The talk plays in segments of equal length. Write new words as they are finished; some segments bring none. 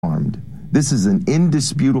This is an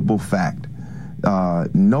indisputable fact.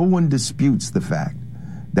 No one disputes the fact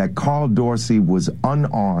that Carl Dorsey was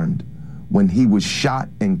unarmed when he was shot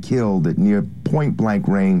and killed at near point-blank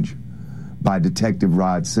range by Detective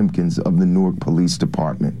Rod Simpkins of the Newark Police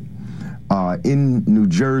Department. In New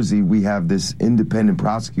Jersey, we have this independent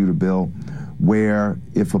prosecutor bill where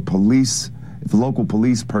if a local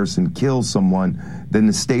police person kills someone, then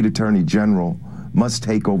the state attorney general must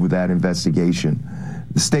take over that investigation.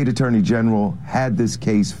 The state attorney general had this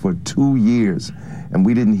case for 2 years, and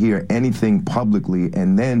we didn't hear anything publicly.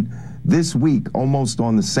 And then this week, almost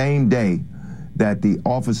on the same day that the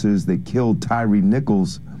officers that killed Tyree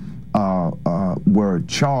Nichols were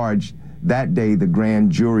charged, that day the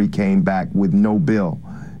grand jury came back with no bill,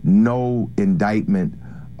 no indictment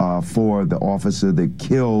for the officer that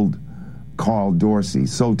killed Carl Dorsey.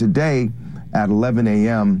 So today at 11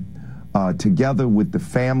 a.m., together with the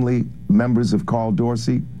family members of Carl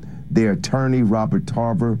Dorsey, their attorney, Robert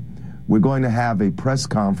Tarver, we're going to have a press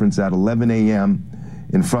conference at 11 a.m.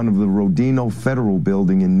 in front of the Rodino Federal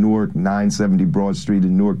Building in Newark, 970 Broad Street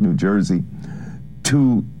in Newark, New Jersey,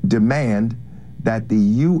 to demand that the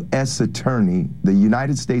U.S. Attorney, the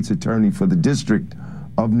United States Attorney for the District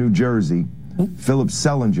of New Jersey, Philip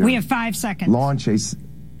Selinger, we have 5 seconds,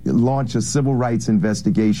 launch a civil rights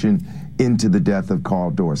investigation into the death of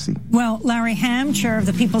Carl Dorsey. Well, Larry Hamm, chair of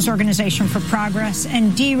the People's Organization for Progress,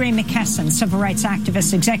 and D. Ray McKesson, civil rights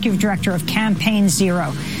activist, executive director of Campaign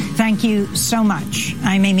Zero. Thank you so much.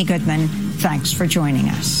 I'm Amy Goodman. Thanks for joining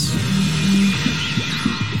us.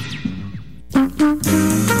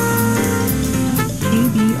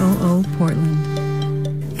 KBOO Portland.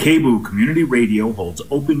 KBOO Community Radio holds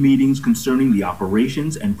open meetings concerning the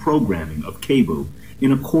operations and programming of KBOO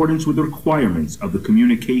in accordance with the requirements of the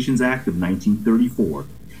Communications Act of 1934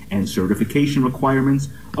 and certification requirements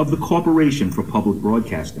of the Corporation for Public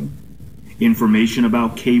Broadcasting. Information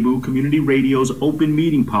about KBOO Community Radio's open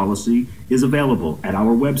meeting policy is available at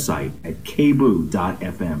our website at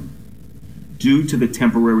kboo.fm. Due to the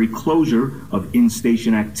temporary closure of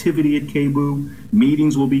in-station activity at KBOO,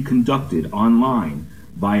 meetings will be conducted online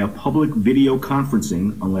via public video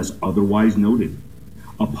conferencing unless otherwise noted.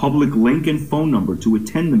 A public link and phone number to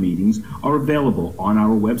attend the meetings are available on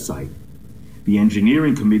our website. The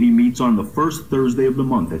Engineering Committee meets on the first Thursday of the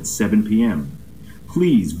month at 7 p.m.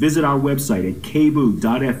 Please visit our website at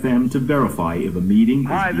kboo.fm to verify if a meeting is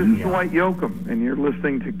being held. Hi, this is Dwight Yoakam, and you're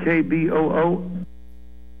listening to KBOO.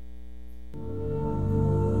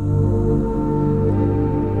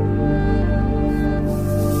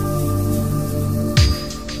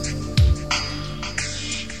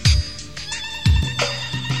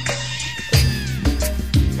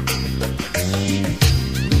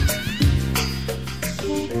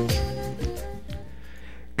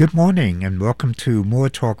 Good morning and welcome to More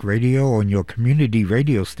Talk Radio on your community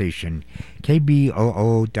radio station,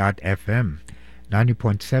 KBOO.FM,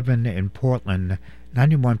 90.7 in Portland,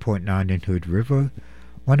 91.9 in Hood River,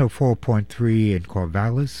 104.3 in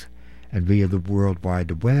Corvallis, and via the World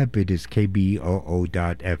Wide Web it is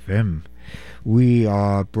KBOO.FM. We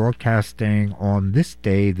are broadcasting on this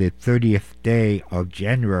day, the 30th day of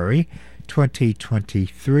January,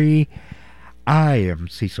 2023. I am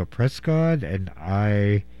Cecil Prescott, and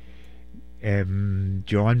I am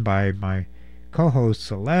joined by my co-host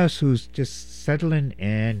Celeste, who's just settling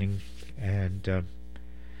in, and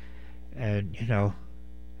you know,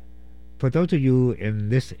 for those of you in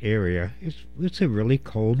this area, it's a really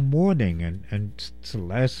cold morning, and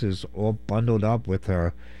Celeste is all bundled up with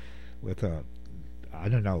a I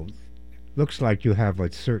don't know, looks like you have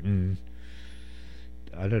a certain,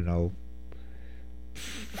 I don't know,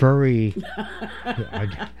 furry.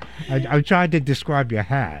 I'm trying to describe your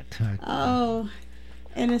hat. Oh,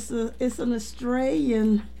 and it's an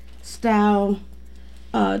Australian style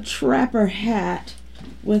trapper hat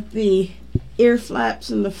with the ear flaps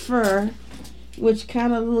and the fur, which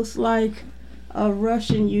kind of looks like a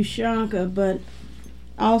Russian Ushanka, but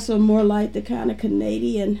also more like the kind of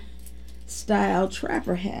Canadian style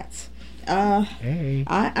trapper hats. Hey.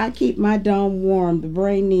 I keep my dome warm. The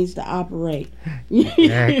brain needs to operate.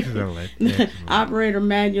 Excellent. Operator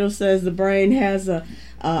manual says the brain has a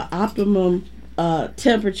optimum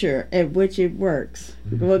temperature at which it works.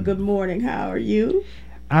 Mm-hmm. Well, good morning. How are you?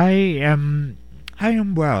 I am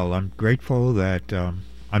well. I'm grateful that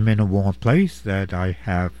I'm in a warm place, that I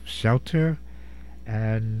have shelter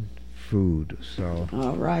and food. So.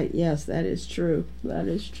 All right. Yes, that is true. That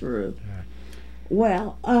is true. Yeah.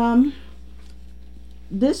 Well,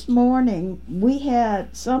 this morning we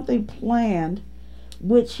had something planned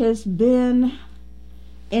which has been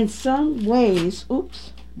in some ways,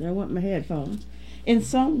 oops, there went my headphones, in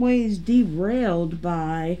some ways derailed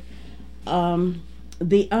by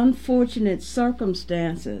the unfortunate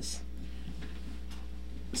circumstances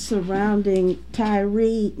surrounding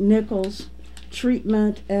Tyre Nichols'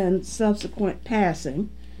 treatment and subsequent passing.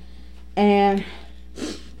 And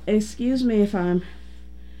excuse me if I'm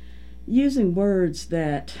using words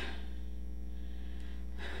that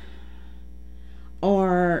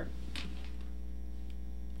are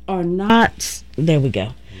not, there we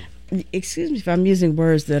go. Excuse me if I'm using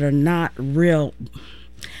words that are not real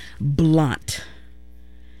blunt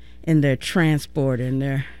in their transport and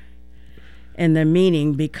their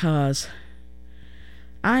meaning, because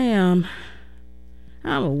I'm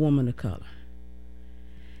a woman of color.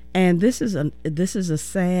 And this is a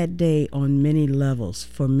sad day on many levels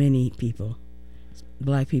for many people.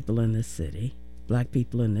 Black people in this city, black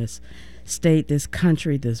people in this state, this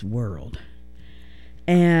country, this world.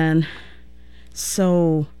 And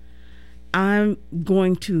so I'm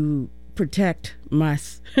going to protect my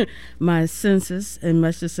senses in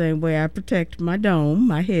much the same way I protect my dome,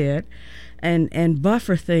 my head, and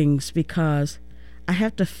buffer things, because I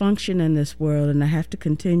have to function in this world and I have to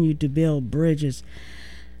continue to build bridges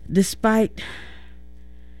despite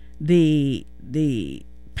the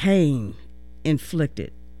pain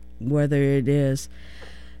inflicted, whether it is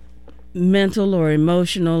mental or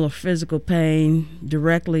emotional or physical pain,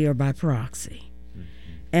 directly or by proxy.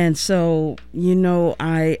 And so,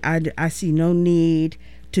 I see no need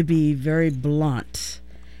to be very blunt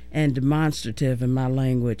and demonstrative in my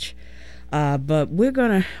language, but we're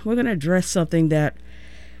gonna address something that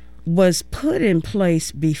was put in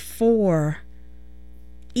place before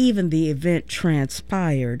even the event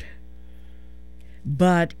transpired,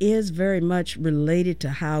 but is very much related to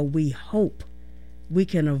how we hope we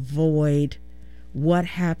can avoid what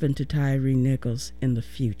happened to Tyre Nichols in the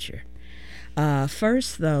future.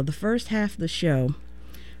 First, though, the first half of the show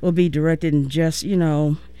will be directed in just,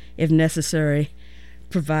 if necessary,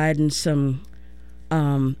 providing some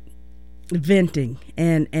venting.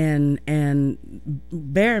 And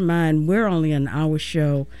bear in mind, we're only an hour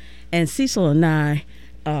show, and Cecil and I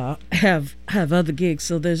have other gigs,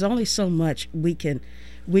 so there's only so much we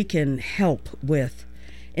can help with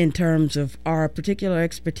in terms of our particular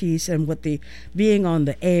expertise and what the being on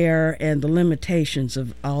the air and the limitations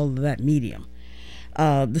of all of that medium.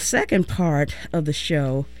 The second part of the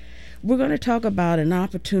show, we're going to talk about an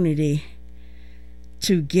opportunity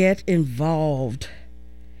to get involved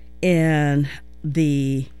in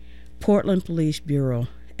the Portland Police Bureau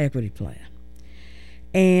Equity Plan.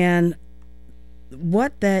 And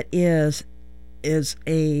what that is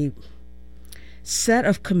a set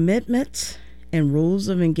of commitments and rules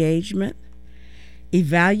of engagement,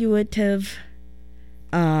 evaluative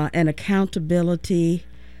and accountability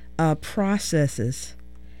processes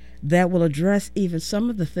that will address even some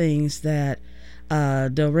of the things that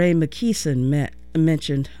Delray McKeeson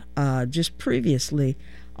mentioned just previously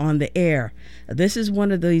on the air. This is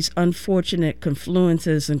one of these unfortunate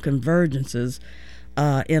confluences and convergences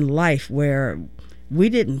in life where we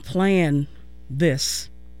didn't plan this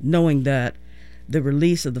knowing that the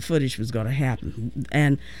release of the footage was going to happen.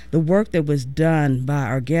 And the work that was done by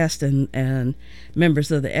our guests and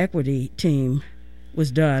members of the equity team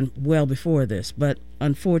was done well before this. But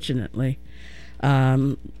unfortunately,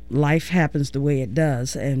 life happens the way it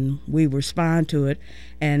does, and we respond to it,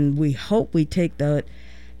 and we hope we take that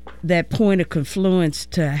point of confluence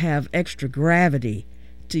to have extra gravity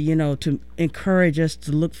to encourage us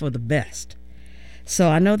to look for the best. So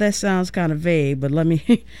I know that sounds kind of vague, but let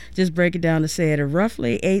me just break it down to say it. At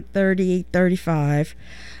roughly 8:30, 8:35,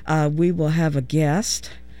 we will have a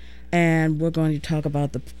guest, and we're going to talk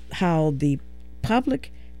about how the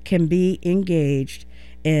public can be engaged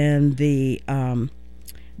in the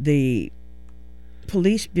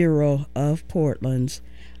Police Bureau of Portland's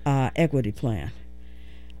equity plan.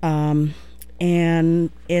 And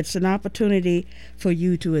it's an opportunity for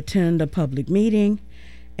you to attend a public meeting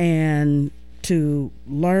and to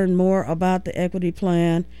learn more about the equity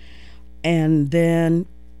plan, and then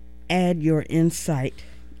add your insight,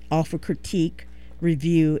 offer critique,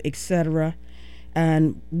 review, etc.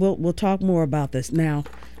 And we'll talk more about this. Now,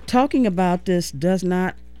 talking about this does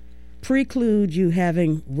not preclude you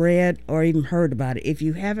having read or even heard about it. If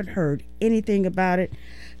you haven't heard anything about it,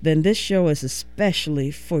 then this show is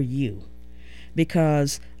especially for you,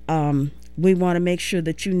 because we want to make sure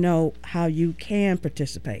that you know how you can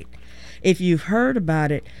participate. If you've heard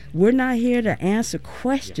about it, we're not here to answer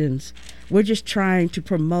questions. We're just trying to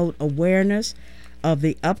promote awareness of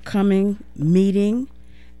the upcoming meeting,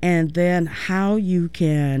 and then how you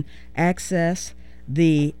can access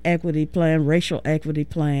the equity plan, racial equity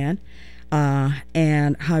plan,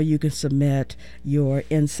 and how you can submit your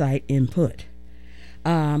insight input.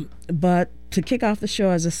 But to kick off the show,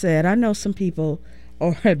 as I said, I know some people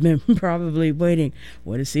have been probably waiting,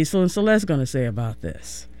 what is Cecil and Celeste going to say about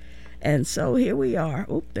this? And so here we are.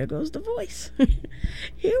 Oop, there goes the voice.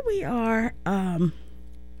 Here we are. I'm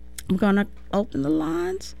going to open the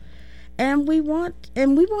lines. And we want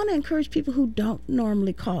to encourage people who don't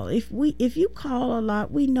normally call. If you call a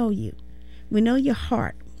lot, we know you. We know your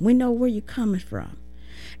heart. We know where you're coming from.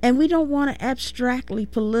 And we don't want to abstractly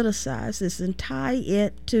politicize this and tie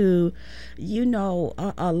it to,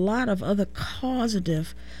 a lot of other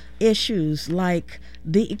causative issues like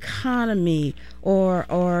the economy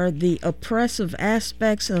or the oppressive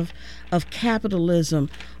aspects of capitalism,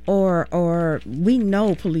 or we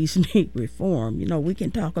know police need reform. We can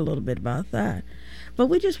talk a little bit about that. But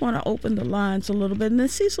we just want to open the lines a little bit. And then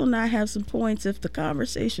Cecil and I have some points if the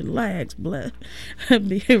conversation lags. Rest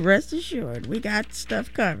assured, we got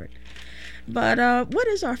stuff covered. But what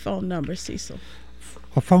is our phone number, Cecil?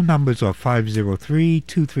 Our phone numbers are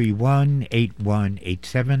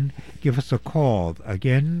 503-231-8187. Give us a call.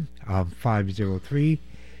 Again,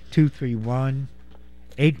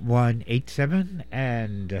 503-231-8187.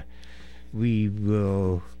 And we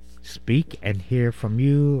will speak and hear from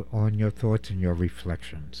you on your thoughts and your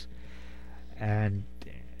reflections. And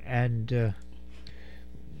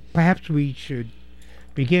perhaps we should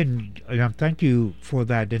begin. Thank you for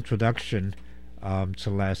that introduction,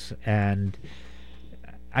 Celeste. And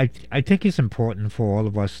I think it's important for all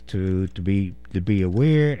of us to be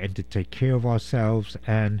aware and to take care of ourselves.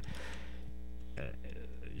 And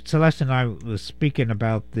Celeste and I were speaking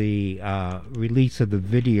about the release of the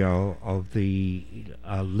video of the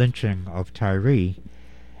lynching of Tyre,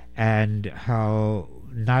 and how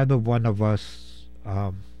neither one of us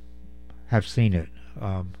have seen it,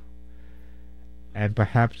 and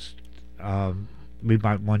perhaps we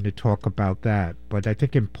might want to talk about that. But I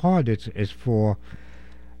think in part it's for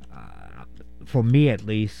me at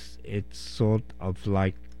least, it's sort of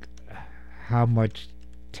like how much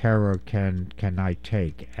terror can I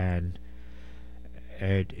take, and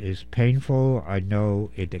it is painful. I know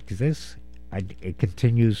it exists. It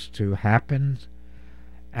continues to happen,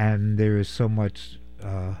 and there is so much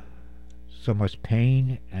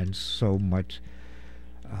pain and so much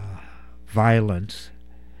violence,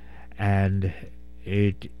 and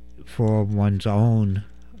it for one's own.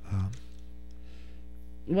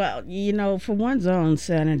 Well, for one's own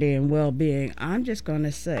sanity and well-being, I'm just going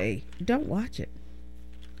to say, don't watch it.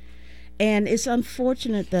 And it's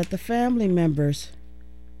unfortunate that the family members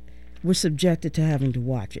were subjected to having to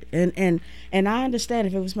watch it. And I understand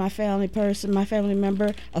if it was my family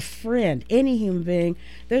member, a friend, any human being,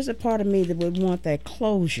 there's a part of me that would want that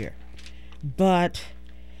closure. But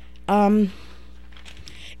it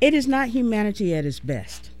is not humanity at its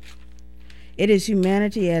best. It is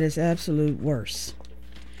humanity at its absolute worst.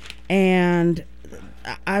 And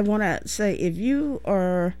I want to say, if you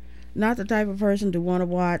are not the type of person to want to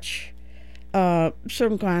watch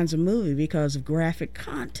certain kinds of movie because of graphic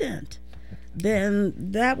content, then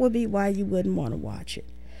that would be why you wouldn't want to watch it.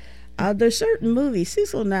 There's certain movies,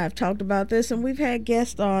 Cecil and I have talked about this, and we've had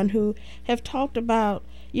guests on who have talked about,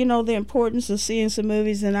 the importance of seeing some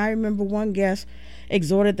movies. And I remember one guest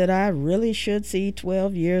exhorted that I really should see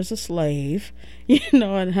 12 Years a Slave, and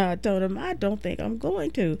I told him, I don't think I'm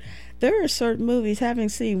going to. There are certain movies, having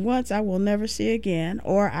seen once, I will never see again,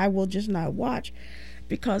 or I will just not watch,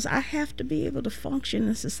 because I have to be able to function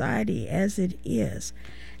in society as it is.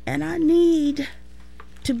 And I need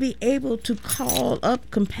to be able to call up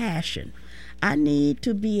compassion. I need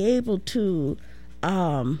to be able to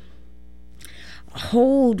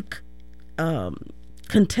hold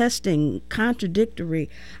contesting, contradictory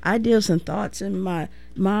ideas and thoughts in my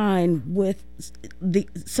mind with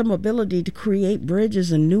some ability to create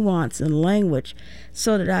bridges and nuance and language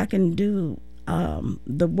so that I can do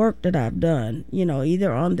the work that I've done,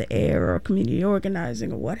 either on the air or community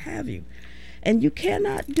organizing or what have you. And you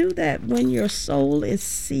cannot do that when your soul is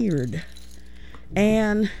seared.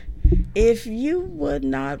 And if you would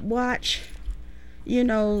not watch,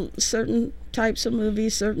 certain types of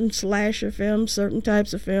movies, certain slasher films, certain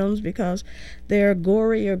types of films because they're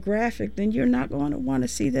gory or graphic, then you're not going to want to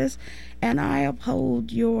see this. And I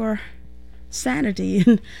uphold your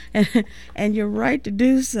sanity and your right to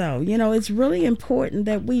do so. It's really important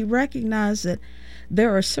that we recognize that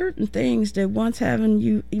there are certain things that once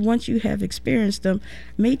you have experienced them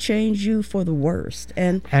may change you for the worst.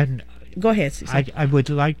 And go ahead, Cecil. I would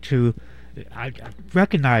like to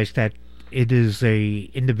recognize that it is a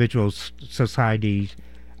individual society's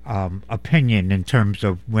opinion in terms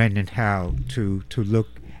of when and how to look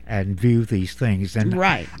and view these things. And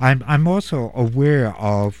Right. I'm also aware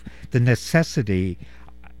of the necessity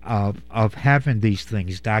of having these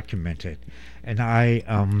things documented. And I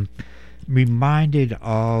reminded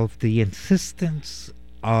of the insistence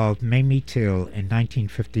of Mamie Till in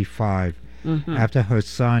 1955 after her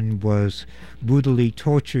son was brutally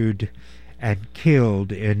tortured and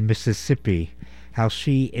killed in Mississippi, how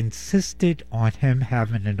she insisted on him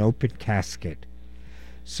having an open casket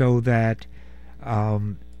so that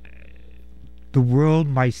the world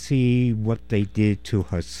might see what they did to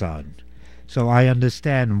her son. So I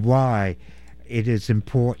understand why it is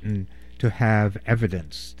important to have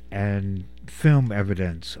evidence and film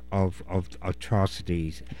evidence of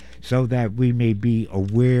atrocities so that we may be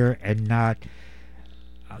aware and not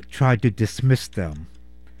try to dismiss them.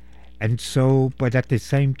 And so, but at the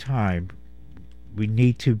same time, we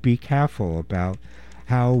need to be careful about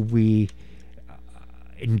how we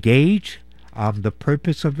engage the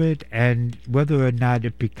purpose of it and whether or not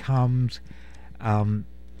it becomes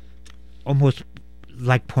almost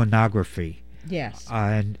like pornography. Yes.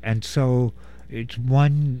 And so it's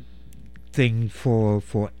one thing for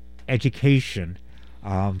education,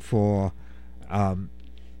 for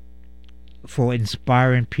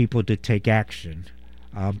inspiring people to take action,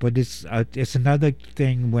 but it's another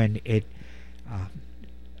thing when it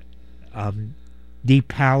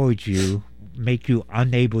depowers you, make you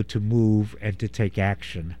unable to move and to take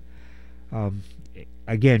action.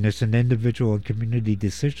 Again, it's an individual and community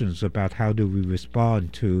decisions about how do we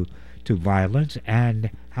respond to violence and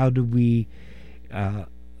how do we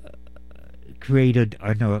create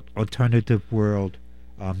an alternative world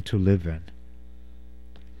to live in.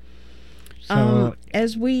 So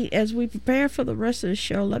as we prepare for the rest of the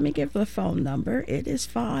show, let me give the phone number. It is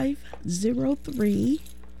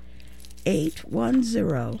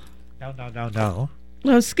 503-810. No.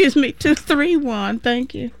 Oh, excuse me, 231.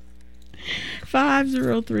 Thank you.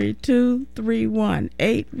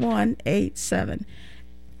 503-231-8187.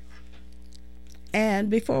 And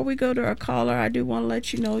before we go to our caller, I do want to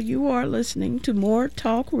let you know you are listening to More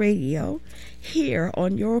Talk Radio here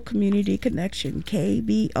on your community connection,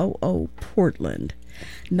 KBOO Portland.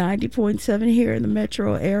 90.7 here in the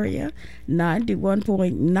metro area,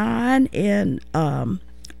 91.9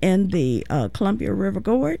 in the Columbia River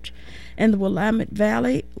Gorge, in the Willamette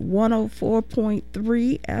Valley,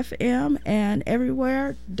 104.3 FM, and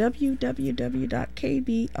everywhere, www.kboo.fm.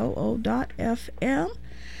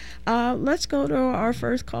 Let's go to our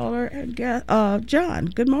first caller and get John.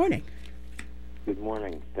 Good morning. Good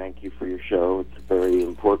morning. Thank you for your show. It's a very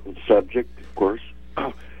important subject, of course.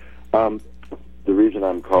 The reason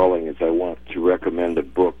I'm calling is I want to recommend a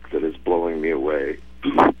book that is blowing me away.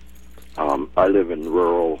 I live in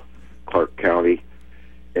rural Clark County,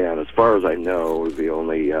 and as far as I know, the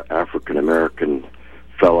only African American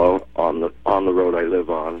fellow on the road I live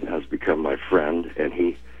on has become my friend, and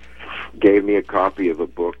he gave me a copy of a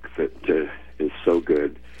book that is so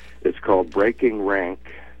good. It's called Breaking Rank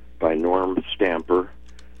by Norm Stamper,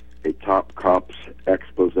 a top cop's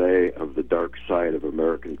expose of the dark side of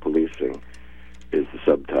American policing is the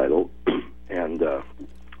subtitle. And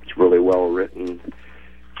it's really well written,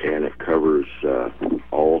 and it covers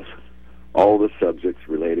all the subjects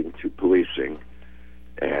relating to policing,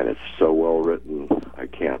 and it's so well written I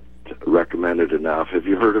can't recommend it enough. Have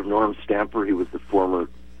you heard of Norm Stamper? He was the former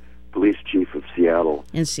police chief of Seattle.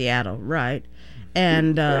 In Seattle, right.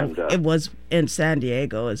 And it was in San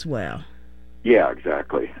Diego as well. Yeah,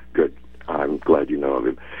 exactly. Good. I'm glad you know of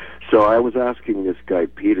him. So I was asking this guy,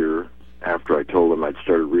 Peter, after I told him I'd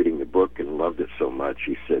started reading the book and loved it so much,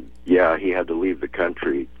 he said, yeah, he had to leave the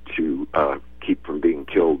country to keep from being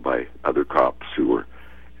killed by other cops who were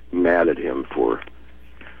mad at him for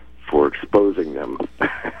exposing them.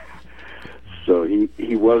 So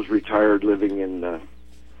he was retired, living in the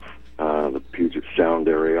Puget Sound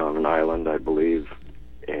area on an island, I believe,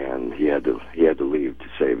 and he had to leave to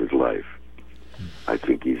save his life. I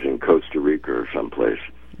think he's in Costa Rica or someplace.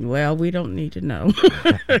 Well, we don't need to know,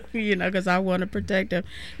 because I want to protect him.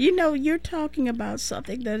 You're talking about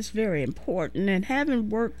something that is very important, and having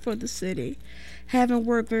worked for the city, having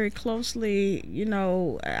worked very closely,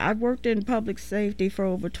 I've worked in public safety for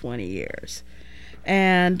over 20 years.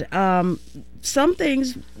 And some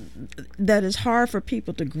things that is hard for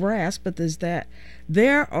people to grasp, but is that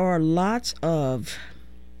there are lots of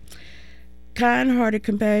kind-hearted,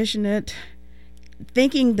 compassionate,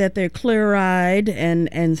 thinking that they're clear-eyed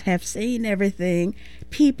and have seen everything,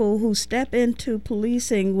 people who step into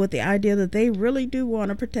policing with the idea that they really do want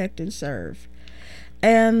to protect and serve.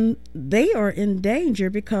 And they are in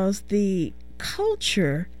danger because the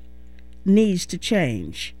culture needs to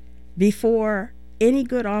change before any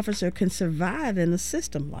good officer can survive in a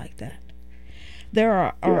system like that. There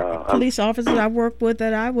are police officers I work with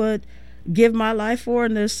that I would give my life for,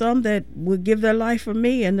 and there's some that would give their life for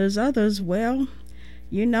me, and there's others, well,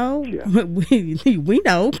 we know,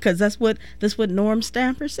 because that's what Norm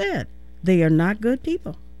Stamper said. They are not good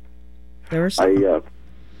people. There are some.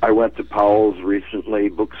 I went to Powell's recently,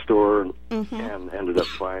 bookstore, and ended up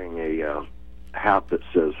buying a hat that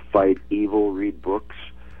says "Fight Evil, Read Books."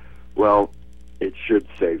 Well, it should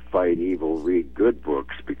say "Fight Evil, Read Good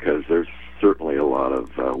Books," because there's certainly a lot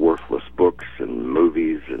of worthless books and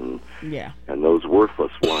movies, and those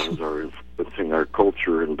worthless ones are influencing our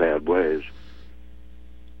culture in bad ways.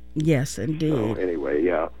 Yes, indeed. So anyway,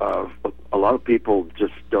 a lot of people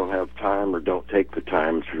just don't have time or don't take the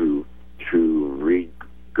time to read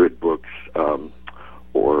good books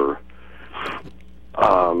or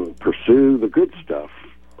pursue the good stuff.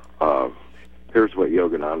 Here's what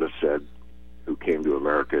Yogananda said, who came to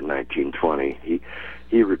America in 1920.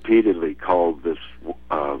 He repeatedly called this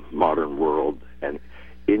modern world an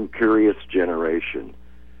incurious generation.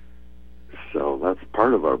 So that's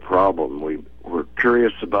part of our problem. We're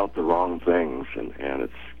curious about the wrong things, and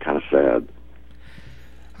it's kind of sad.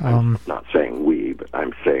 I'm not saying we, but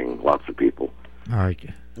I'm saying lots of people. All right.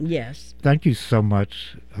 Yes. Thank you so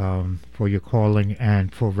much for your calling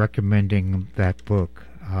and for recommending that book,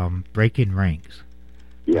 Breaking Ranks.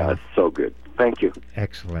 Yeah, it's so good. Thank you.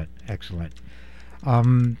 Excellent.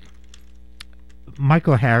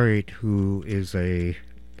 Michael Harriot, who is a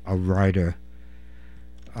writer,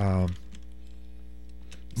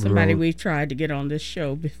 somebody we've tried to get on this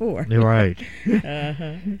show before. Right.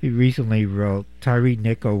 He recently wrote, Tyree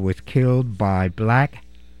Nichol was killed by black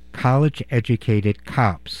college-educated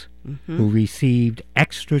cops who received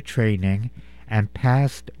extra training and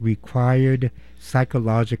passed required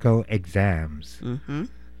psychological exams.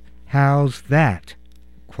 How's that?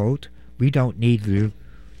 Quote, we don't need to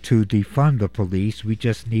defund the police. We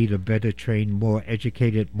just need a better trained, more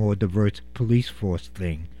educated, more diverse police force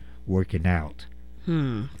thing working out.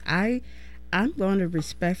 I'm going to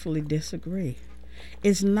respectfully disagree.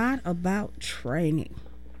 It's not about training.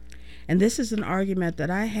 And this is an argument that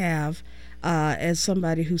I have as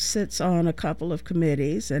somebody who sits on a couple of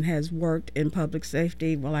committees and has worked in public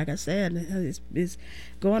safety. Well, like I said, it's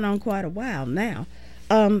going on quite a while now.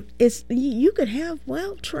 You could have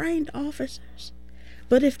well-trained officers,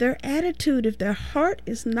 but if their attitude, if their heart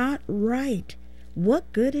is not right,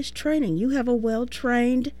 what good is training? You have a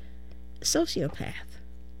well-trained sociopath.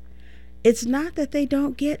 It's not that they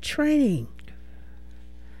don't get training.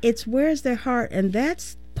 It's where's their heart, and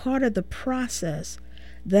that's part of the process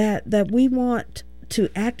that we want to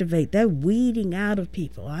activate, that weeding out of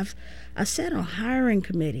people. I sat on hiring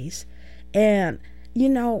committees, and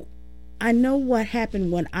I know what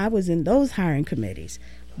happened when I was in those hiring committees.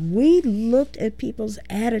 We looked at people's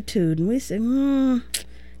attitude and we said,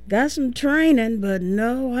 got some training, but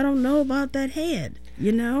no, I don't know about that head,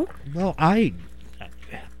 Well, I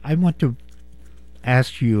want to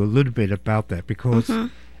ask you a little bit about that because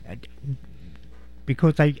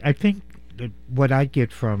I think that what I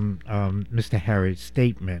get from Mr. Harriot's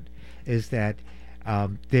statement is that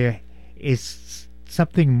there is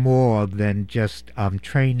something more than just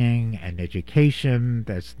training and education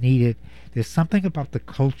that's needed. There's something about the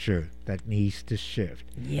culture that needs to shift.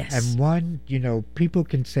 Yes. And one, people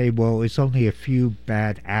can say, well, it's only a few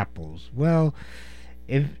bad apples. Well,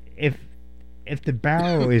 if the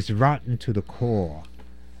barrel is rotten to the core,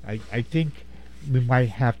 I think we might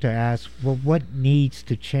have to ask, well, what needs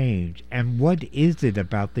to change? And what is it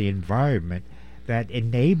about the environment that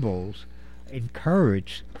encourage,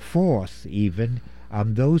 force even,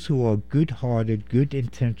 those who are good-hearted, good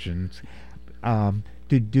intentions,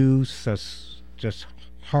 to do such just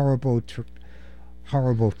horrible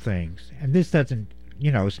things. And this doesn't,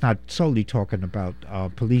 it's not solely talking about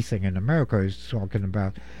policing in America. It's talking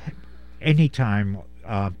about any time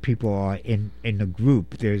people are in a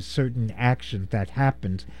group, there's certain actions that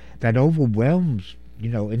happens that overwhelms,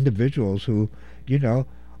 individuals who, are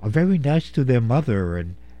very nice to their mother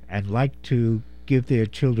and like to give their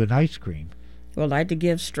children ice cream. Well, like to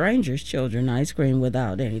give strangers' children ice cream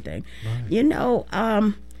without anything. Right.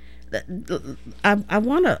 I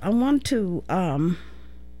want to I'm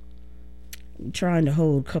trying to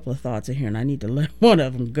hold a couple of thoughts in here, and I need to let one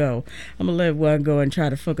of them go. I'm gonna let one go and try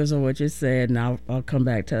to focus on what you said, and I'll come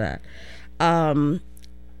back to that. I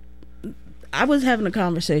was having a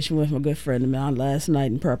conversation with my good friend of mine last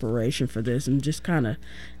night in preparation for this, and just kind of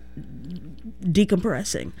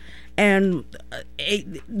decompressing. And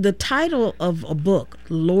the title of a book,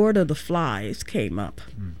 Lord of the Flies, came up.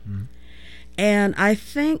 And I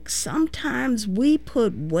think sometimes we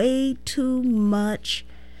put way too much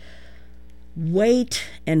weight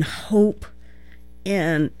and hope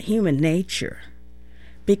in human nature,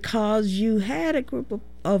 because you had a group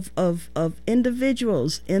of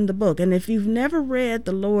individuals in the book. And if you've never read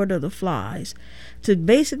The Lord of the Flies, to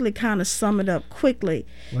basically kind of sum it up quickly.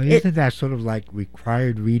 Well, isn't that sort of like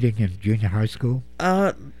required reading in junior high school?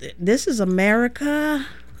 This is America.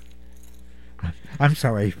 I'm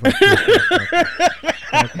sorry.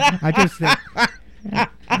 I just think...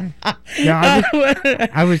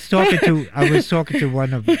 I was talking to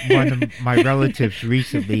one of my relatives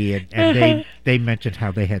recently, and they mentioned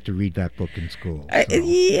how they had to read that book in school. So.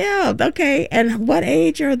 Yeah, okay. And what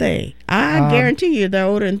age are they? I guarantee you they're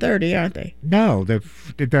older than 30, aren't they? No, they're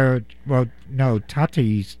well, no,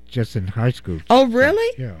 Tati's just in high school. Oh,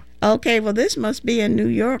 really? So, yeah. Okay, well, this must be in New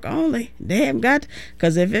York only. They haven't got,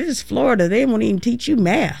 because if it was Florida, they won't even teach you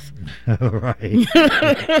math. Right.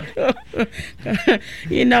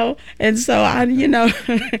 And so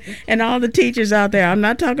and all the teachers out there, I'm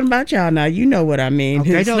not talking about y'all now, you know what I mean.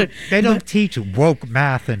 Oh, they don't teach woke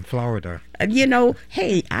math in Florida.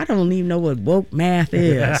 Hey, I don't even know what woke math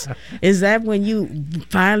is. Is that when you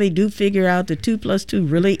finally do figure out that 2 + 2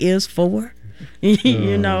 really is 4?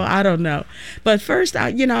 I don't know. But first,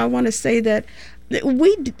 I want to say that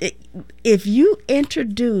if you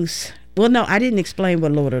introduce... Well, no, I didn't explain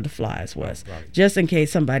what Lord of the Flies was, right. Just in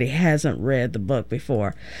case somebody hasn't read the book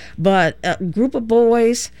before. But a group of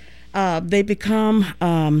boys, they become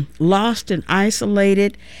lost and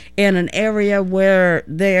isolated in an area where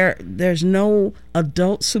there's no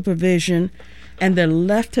adult supervision, and they're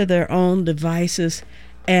left to their own devices.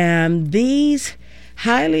 And these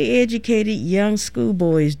highly educated young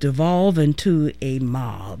schoolboys devolve into a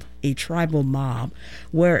mob, a tribal mob,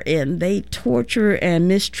 wherein they torture and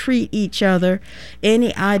mistreat each other.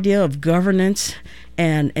 Any idea of governance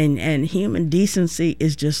and human decency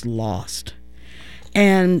is just lost.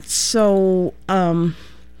 And so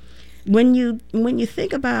when you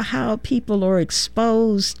think about how people are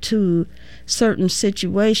exposed to certain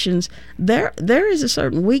situations, there is a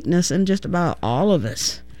certain weakness in just about all of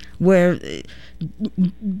us, where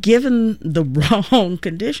given the wrong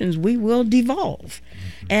conditions, we will devolve.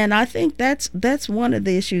 And I think that's one of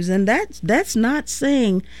the issues. And that's not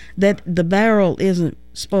saying that the barrel isn't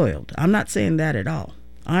spoiled. I'm not saying that at all.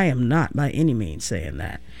 I am not by any means saying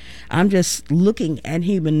that. I'm just looking at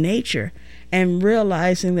human nature and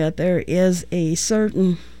realizing that there is a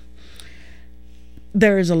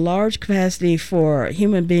large capacity for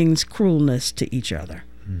human beings' cruelness to each other.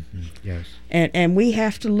 Mm-hmm. Yes. And we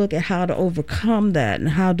have to look at how to overcome that and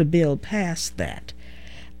how to build past that.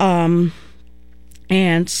 And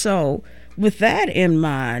so with that in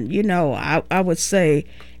mind, I would say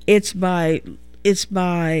it's by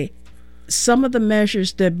some of the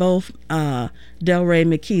measures that both Delray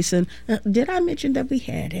McKeeson, did I mention that we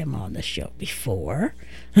had him on the show before?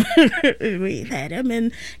 We've had him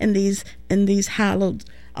in these hallowed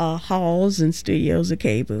halls and studios of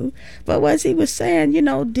KBOO. But as he was saying,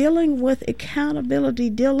 dealing with accountability,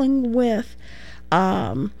 dealing with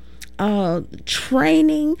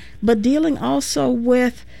training, but dealing also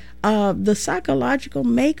with the psychological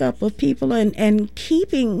makeup of people and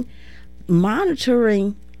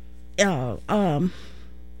monitoring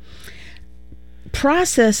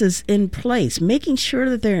processes in place, making sure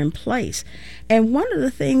that they're in place. And one of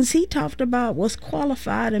the things he talked about was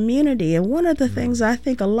qualified immunity. And one of the things I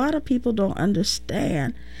think a lot of people don't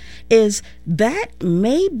understand is that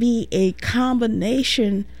may be a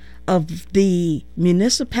combination of the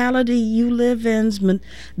municipality you live in,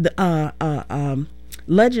 not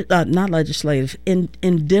legislative,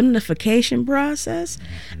 indemnification process,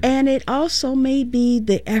 and it also may be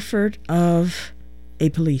the effort of a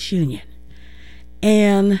police union.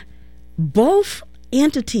 And both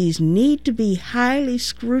entities need to be highly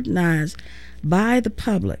scrutinized by the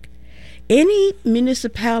public. Any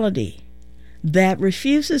municipality that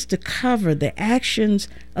refuses to cover the actions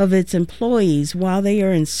of its employees while they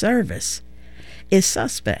are in service is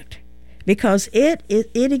suspect, because it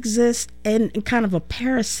exists in kind of a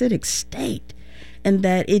parasitic state, and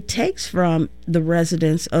that it takes from the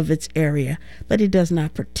residents of its area, but it does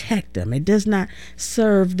not protect them. It does not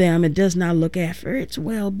serve them. It does not look after its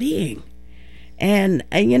well-being. And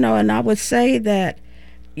I would say that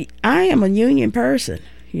I am a union person,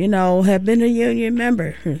 have been a union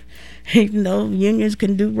member, even though unions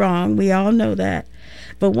can do wrong. We all know that.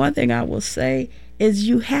 But one thing I will say is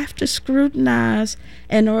you have to scrutinize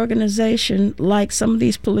an organization like some of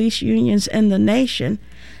these police unions in the nation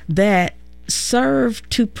that serve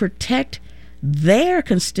to protect their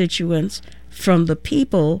constituents from the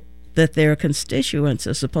people that their constituents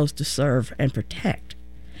are supposed to serve and protect.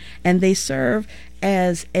 And they serve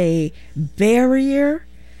as a barrier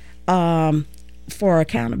for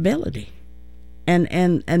accountability.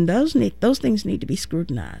 And those things need to be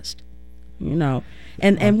scrutinized,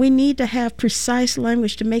 and we need to have precise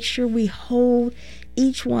language to make sure we hold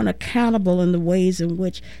each one accountable in the ways in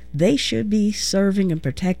which they should be serving and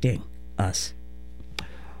protecting us.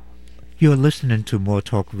 You're listening to More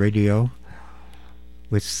Talk Radio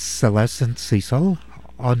with Celeste and Cecil.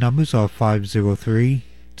 Our numbers are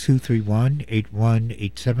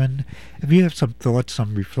 503-231-8187. If you have some thoughts,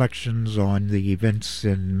 some reflections on the events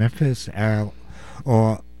in Memphis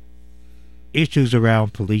or issues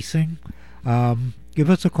around policing, give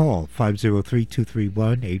us a call,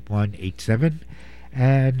 503-231-8187,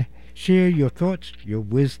 and share your thoughts, your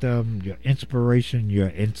wisdom, your inspiration, your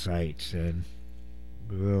insights, and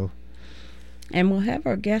we'll have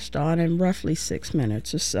our guest on in roughly 6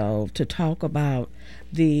 minutes or so to talk about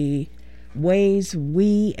the ways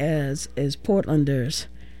we as Portlanders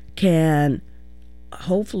can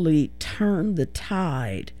hopefully turn the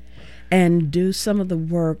tide and do some of the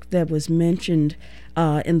work that was mentioned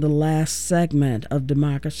in the last segment of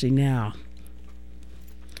Democracy Now!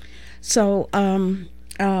 So,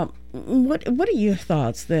 what are your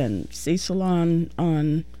thoughts then, Cecil,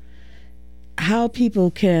 on how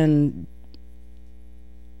people can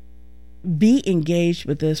be engaged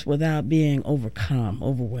with this without being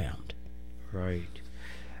overwhelmed? Right.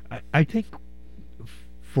 I think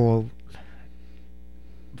for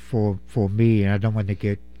me, and I don't want to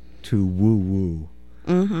get too woo-woo,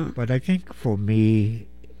 but I think for me,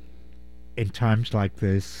 in times like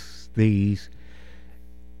these,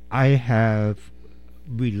 I have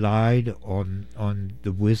relied on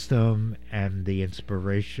the wisdom and the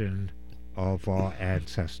inspiration of our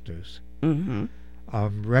ancestors,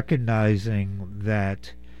 recognizing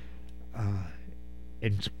that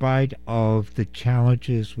in spite of the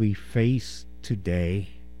challenges we face today,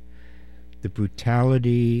 the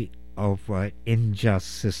brutality of an unjust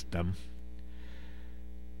system,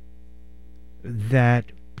 that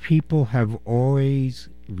people have always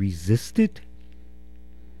resisted,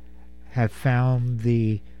 have found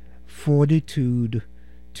the fortitude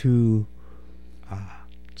to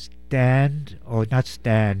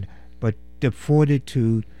but the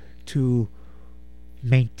fortitude to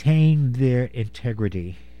maintain their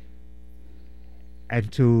integrity and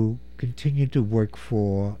to continue to work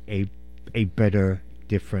for a better,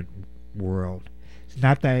 different world. It's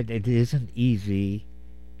not that it isn't easy,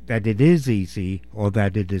 that it is easy, or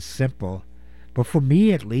that it is simple, but for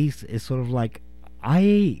me at least, it's sort of like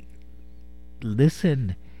I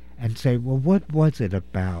listen and say, well, what was it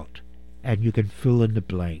about? And you can fill in the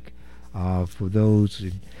blank. For those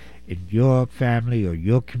in your family or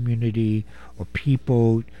your community or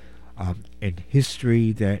people in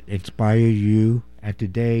history that inspire you. And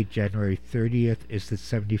today, January 30th, is the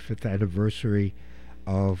 75th anniversary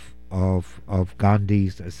of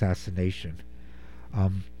Gandhi's assassination.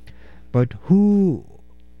 But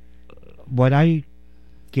what I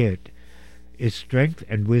get is strength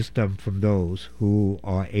and wisdom from those who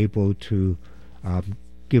are able to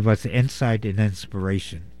give us insight and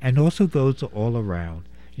inspiration, and also those all around.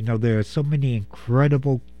 There are so many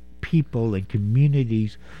incredible people and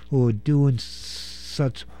communities who are doing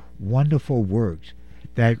such wonderful works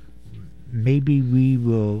that maybe we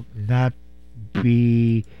will not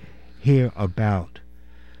be here about.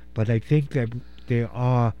 But I think that there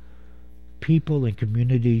are people and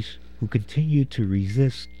communities who continue to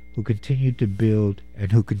resist, who continue to build,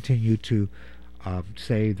 and who continue to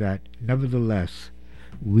say that nevertheless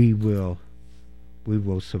we will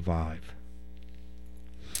survive.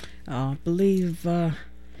 I believe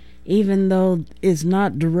even though it's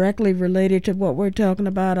not directly related to what we're talking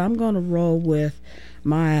about, I'm going to roll with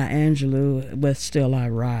Maya Angelou with Still I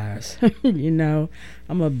Rise. I'm going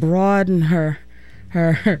to broaden her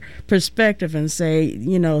perspective and say,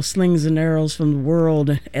 slings and arrows from the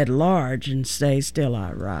world at large, and say Still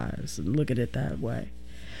I Rise, and look at it that way.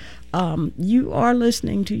 You are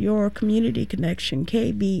listening to your community connection,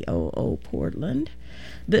 KBOO Portland.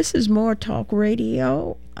 This is More Talk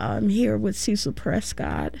Radio. I'm here with Cecil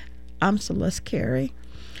Prescott. I'm Celeste Carey.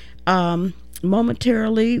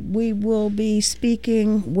 Momentarily, we will be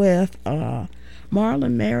speaking with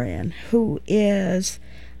Marlon Marion, who is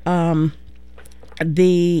who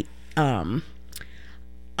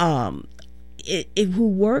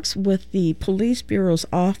works with the Police Bureau's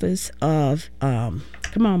Office of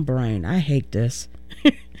come on, brain, I hate this.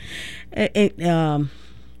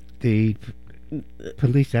 The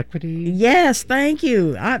police equity? Yes, thank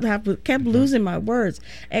you. I kept losing my words.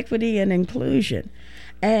 Equity and inclusion.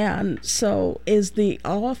 And so is the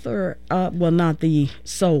author, well, not the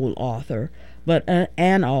sole author, but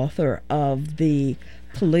an author of the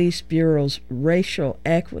Police Bureau's Racial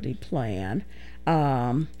Equity Plan.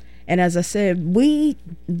 And as I said,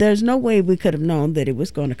 there's no way we could have known that it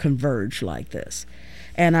was going to converge like this.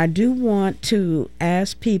 And I do want to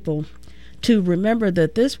ask people to remember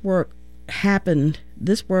that this work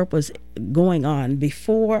was going on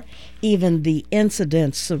before even the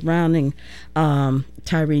incidents surrounding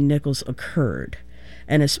Tyre Nichols occurred,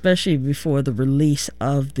 and especially before the release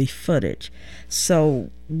of the footage. So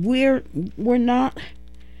we're not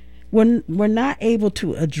able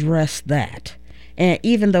to address that, and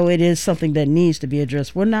even though it is something that needs to be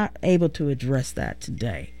addressed, we're not able to address that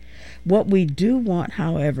today. What we do want,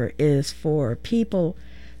 however, is for people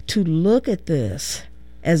to look at this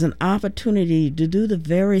as an opportunity to do the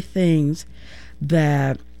very things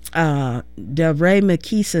that DeRay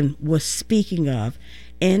McKeeson was speaking of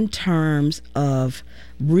in terms of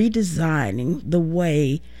redesigning the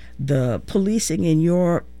way the policing in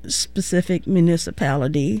your specific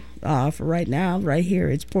municipality, for right now, right here,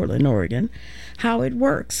 it's Portland, Oregon, how it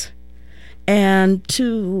works. And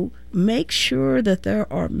to make sure that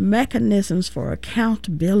there are mechanisms for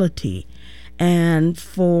accountability and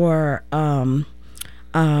for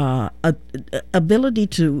ability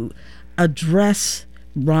to address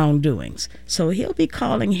wrongdoings. So he'll be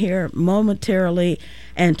calling here momentarily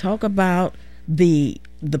and talk about the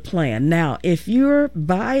plan. Now, if you're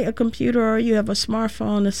by a computer or you have a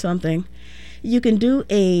smartphone or something, you can do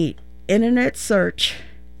a internet search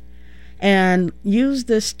and use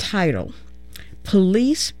this title: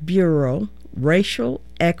 Police Bureau Racial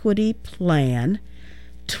Equity Plan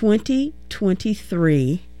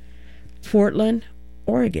 2023, Portland,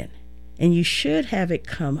 Oregon, and you should have it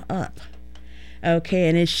come up. Okay,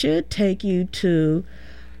 and it should take you to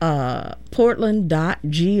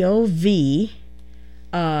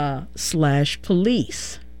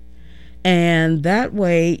portland.gov/police, and that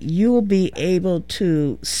way you'll be able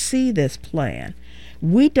to see this plan.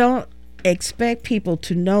 We don't expect people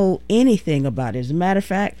to know anything about it. As a matter of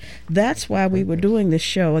fact, that's why we were doing this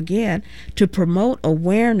show again, to promote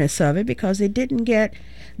awareness of it, because it didn't get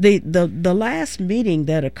the last meeting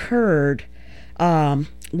that occurred,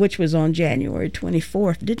 which was on January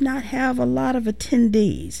 24th, did not have a lot of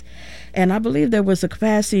attendees, and I believe there was a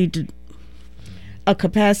capacity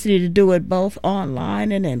to do it both online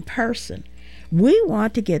and in person. We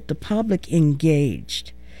want to get the public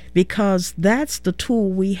engaged, because that's the tool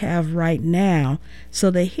we have right now, so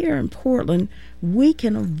that here in Portland we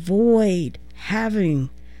can avoid having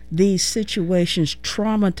these situations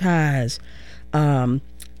traumatize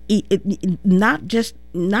not just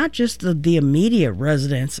the immediate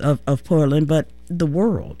residents of Portland, but the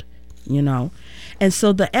world, And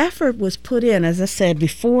so the effort was put in, as I said,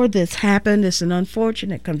 before this happened. It's an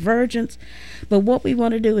unfortunate convergence, but what we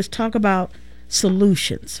want to do is talk about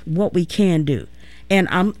solutions, what we can do. And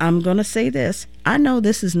I'm going to say this: I know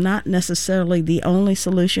this is not necessarily the only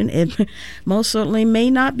solution. It most certainly may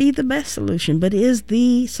not be the best solution, but it is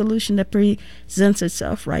the solution that presents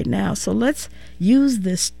itself right now. So let's use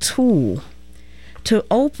this tool to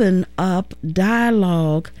open up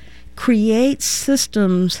dialogue, create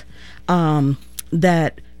systems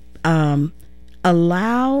that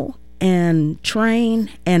allow and train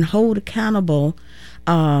and hold accountable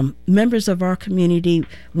members of our community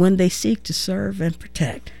when they seek to serve and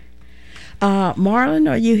protect. Marlon,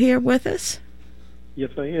 are you here with us? Yes,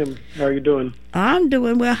 I am. How are you doing? I'm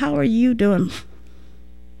doing well. How are you doing?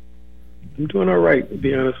 I'm doing all right, to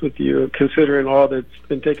be honest with you. Considering all that's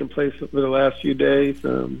been taking place over the last few days,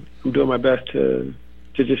 I'm doing my best to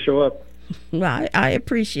just show up. Well, I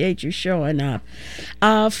appreciate you showing up.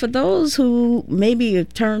 For those who maybe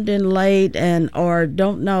have turned in late or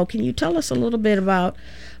don't know, can you tell us a little bit about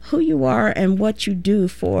who you are and what you do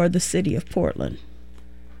for the city of Portland?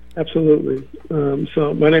 Absolutely.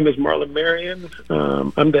 So my name is Marlon Marion.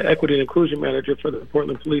 I'm the Equity and Inclusion Manager for the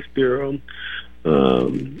Portland Police Bureau.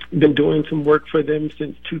 Been doing some work for them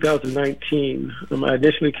since 2019. I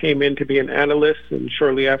initially came in to be an analyst, and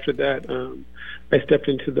shortly after that, I stepped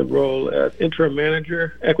into the role as interim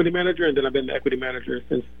manager, equity manager, and then I've been the equity manager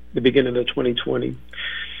since the beginning of 2020.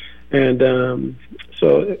 And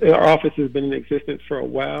so our office has been in existence for a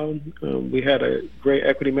while. We had a great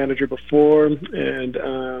equity manager before, and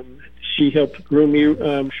she helped groom me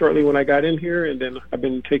shortly when I got in here, and then I've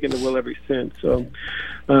been taking the wheel ever since. So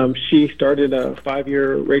she started a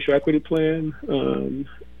 5-year racial equity plan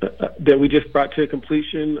that we just brought to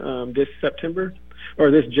completion this September, or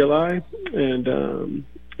this July, and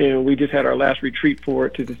and we just had our last retreat for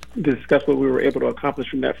it to discuss what we were able to accomplish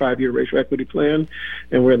from that 5-year racial equity plan,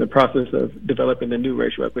 and we're in the process of developing the new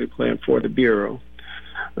racial equity plan for the Bureau.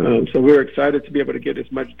 So we're excited to be able to get as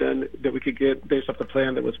much done that we could get based off the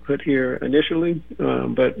plan that was put here initially,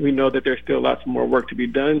 but we know that there's still lots more work to be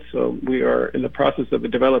done, so we are in the process of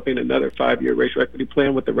developing another 5-year racial equity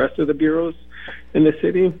plan with the rest of the bureaus in the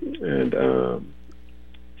city,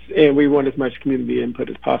 and we want as much community input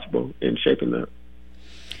as possible in shaping that.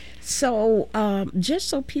 So just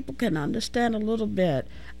so people can understand a little bit,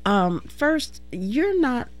 first, you're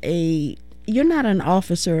not an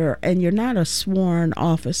officer, and you're not a sworn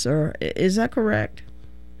officer. Is that correct?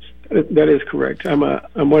 That is correct. I'm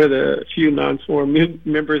one of the few non-sworn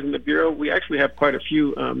members in the Bureau. We actually have quite a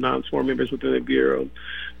few non-sworn members within the Bureau,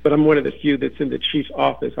 but I'm one of the few that's in the chief's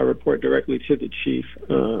office. I report directly to the chief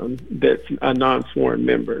that's a non-sworn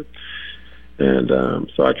member. And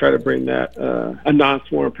so I try to bring that, a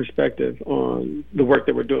non-sworn perspective on the work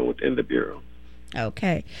that we're doing within the Bureau.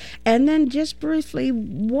 Okay. And then just briefly,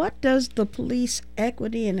 what does the Police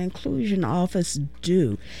Equity and Inclusion Office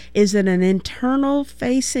do? Is it an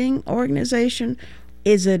internal-facing organization?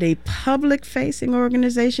 Is it a public-facing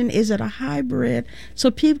organization? Is it a hybrid?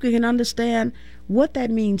 So people can understand what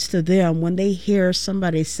that means to them when they hear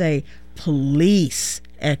somebody say Police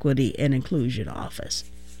Equity and Inclusion Office.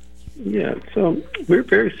 Yeah, so we're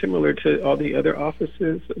very similar to all the other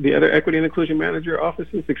offices, the other equity and inclusion manager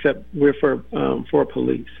offices, except we're for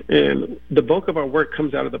police. And the bulk of our work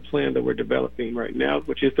comes out of the plan that we're developing right now,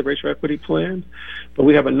 which is the racial equity plan. But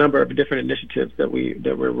we have a number of different initiatives that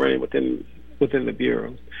we're running within the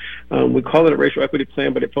Bureau. We call it a racial equity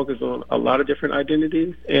plan, but it focuses on a lot of different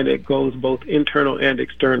identities, and it goes both internal and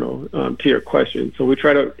external to your question. So we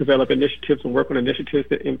try to develop initiatives and work on initiatives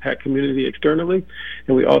that impact community externally,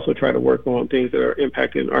 and we also try to work on things that are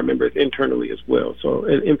impacting our members internally as well. So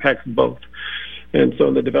it impacts both. And so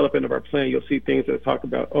in the development of our plan, you'll see things that talk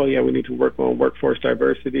about, oh, yeah, we need to work on workforce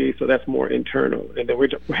diversity. So that's more internal. And then we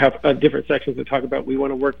have different sections that talk about we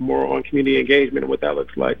want to work more on community engagement and what that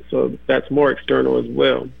looks like. So that's more external as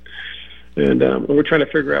well. And we're trying to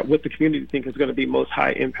figure out what the community think is going to be most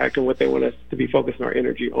high impact and what they want us to be focusing our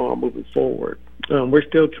energy on moving forward. We're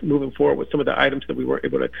still moving forward with some of the items that we weren't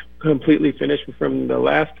able to completely finish from the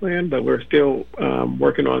last plan, but we're still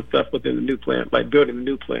working on stuff within the new plan, like building the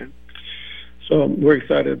new plan. So we're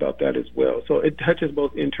excited about that as well. So it touches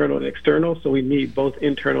both internal and external, so we need both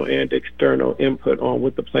internal and external input on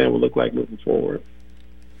what the plan will look like moving forward.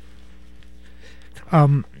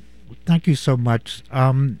 Thank you so much.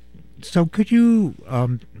 So could you,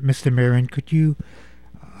 Mr. Marion, could you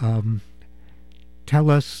tell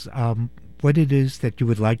us what it is that you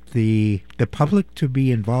would like the public to be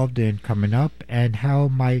involved in coming up, and how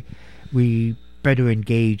might we better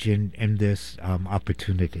engage in this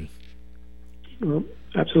opportunity? Well,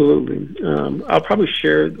 absolutely. I'll probably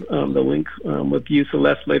share the link with you,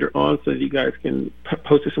 Celeste, later on, so that you guys can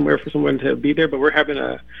post it somewhere for someone to be there. But we're having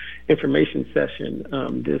a information session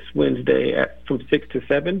this Wednesday from 6 to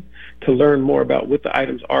 7 to learn more about what the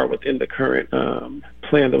items are within the current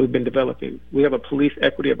plan that we've been developing. We have a Police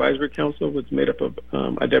Equity Advisory Council, which is made up of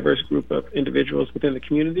a diverse group of individuals within the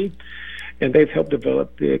community, and they've helped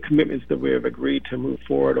develop the commitments that we have agreed to move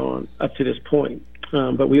forward on up to this point.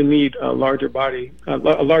 But we need a larger body, a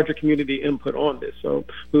larger community input on this. So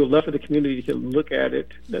we would love for the community to look at it,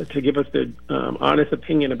 to give us their honest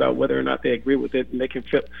opinion about whether or not they agree with it. And they can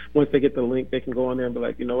once they get the link, they can go on there and be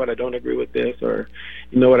like, you know what, I don't agree with this, or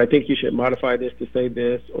you know what, I think you should modify this to say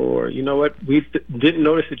this, or you know what, we didn't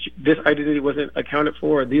notice that this identity wasn't accounted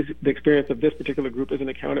for, or the experience of this particular group isn't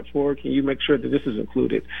accounted for. Can you make sure that this is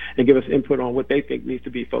included, and give us input on what they think needs to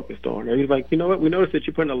be focused on? Or you're like, you know what, we noticed that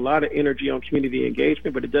you're putting a lot of energy on community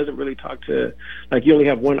engagement, but it doesn't really talk to, like, you only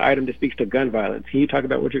have one item that speaks to gun violence. Can you talk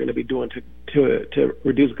about what you're going to be doing to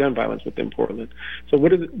reduce gun violence within Portland? So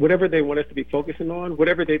whatever they want us to be focusing on,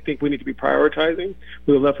 whatever they think we need to be prioritizing,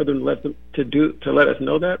 we would love for them to let us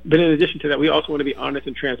know that. But in addition to that, we also want to be honest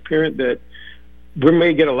and transparent that we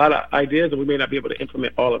may get a lot of ideas and we may not be able to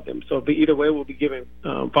implement all of them. So either way, we'll be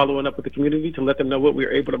following up with the community to let them know what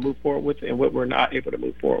we're able to move forward with and what we're not able to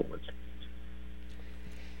move forward with.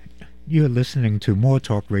 You're listening to More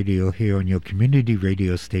Talk Radio here on your community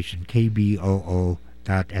radio station, KBOO.FM.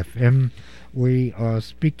 We are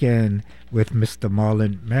speaking with Mr.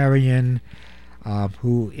 Marlon Marion,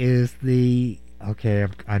 who is I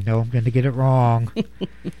know I'm going to get it wrong.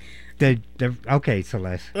 Okay,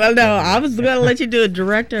 Celeste. Well, no, I was going to let you do it.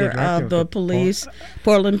 Director of the Police,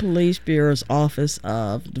 Portland Police Bureau's Office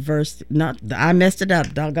of Diversity. I messed it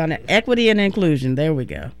up. Doggone it. Equity and Inclusion. There we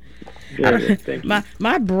go. Thank you.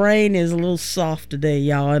 My brain is a little soft today,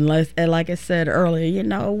 y'all. And like I said earlier,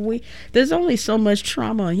 there's only so much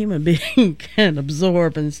trauma a human being can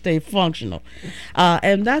absorb and stay functional.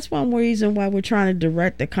 And that's one reason why we're trying to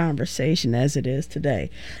direct the conversation as it is today.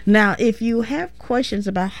 Now, if you have questions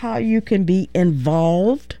about how you can be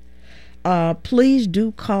involved, please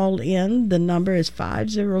do call in. The number is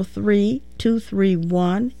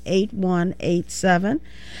 503-231-8187.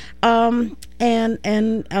 And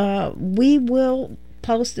we will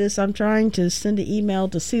post this. I'm trying to send an email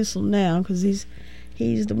to Cecil now because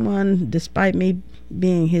he's the one, despite me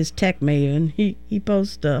being his tech man, he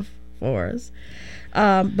posts stuff for us.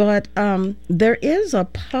 But there is a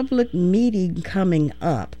public meeting coming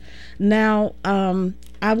up. Now,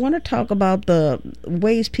 I want to talk about the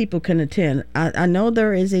ways people can attend. I know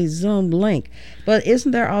there is a Zoom link, but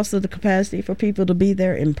isn't there also the capacity for people to be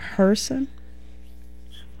there in person?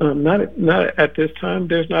 Not at this time.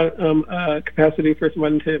 There's not capacity for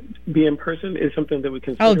someone to be in person. It's something that we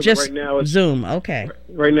consider. Oh, just right now. Zoom. Okay.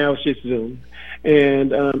 Right now, it's just Zoom,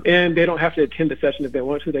 and they don't have to attend the session if they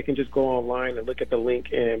want to. They can just go online and look at the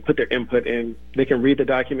link and put their input in. They can read the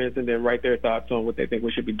documents and then write their thoughts on what they think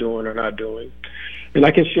we should be doing or not doing. And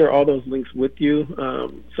I can share all those links with you,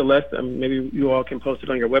 Celeste. Maybe you all can post it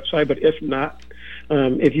on your website. But if not,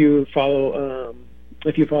 if you follow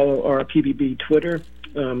our PBB Twitter.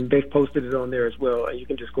 They've posted it on there as well, and you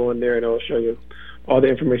can just go in there and it'll show you all the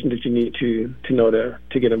information that you need to know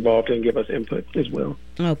to get involved and give us input as well.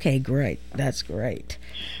 Okay, great. That's great.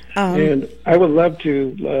 And I would love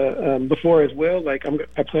to, before as well, I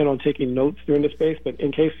plan on taking notes during the space, but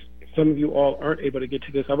in case some of you all aren't able to get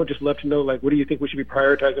to this, I would just love to know, what do you think we should be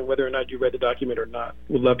prioritizing, whether or not you read the document or not?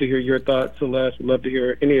 Would love to hear your thoughts, Celeste. Would love to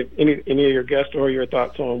hear any of your guests or your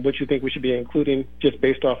thoughts on what you think we should be including, just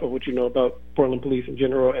based off of what you know about Portland Police in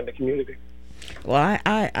general and the community. Well,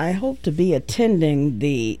 I hope to be attending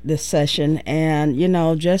the session, and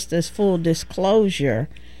just as full disclosure,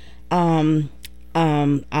 I'll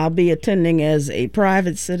be attending as a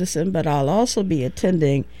private citizen, but I'll also be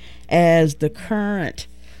attending as the current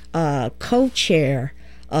co-chair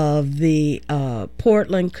of the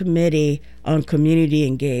Portland Committee on Community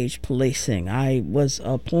Engaged Policing. I was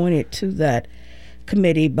appointed to that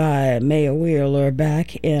committee by Mayor Wheeler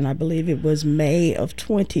back in, I believe it was May of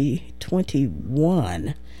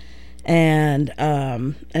 2021, and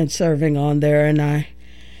serving on there. And I,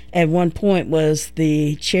 at one point, was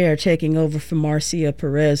the chair taking over from Marcia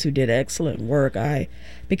Perez, who did excellent work. I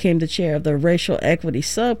became the chair of the Racial Equity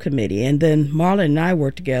Subcommittee, and then Marlon and I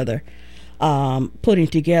worked together putting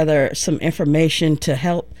together some information to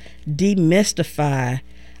help demystify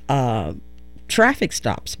traffic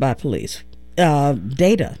stops by police,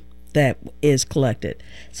 data that is collected,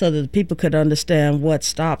 so that people could understand what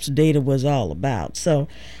stops data was all about. So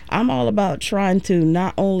I'm all about trying to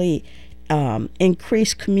not only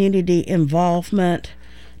increase community involvement,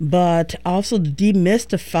 but also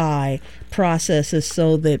demystify processes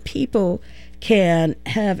so that people can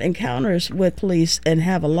have encounters with police and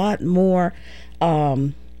have a lot more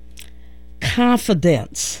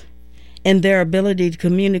confidence in their ability to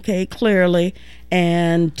communicate clearly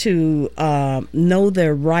and to know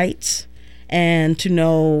their rights and to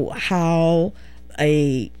know how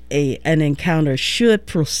an encounter should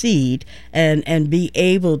proceed and be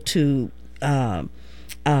able to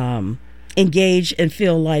engage and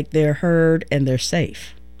feel like they're heard and they're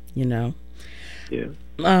safe, Yeah.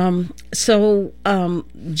 So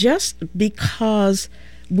just because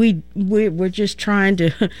we're just trying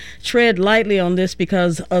to tread lightly on this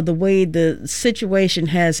because of the way the situation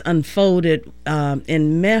has unfolded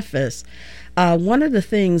in Memphis, one of the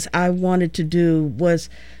things I wanted to do was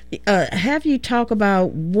have you talk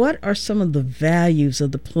about what are some of the values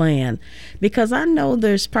of the plan, because I know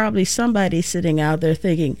there's probably somebody sitting out there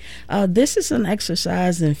thinking, this is an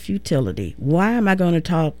exercise in futility. Why am I going to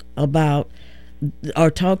talk about or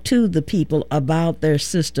talk to the people about their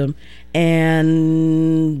system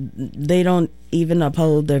and they don't even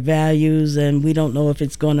uphold their values, and we don't know if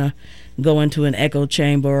it's going to go into an echo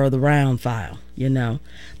chamber or the round file, Well,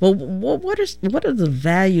 what are the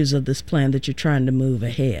values of this plan that you're trying to move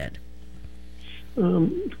ahead?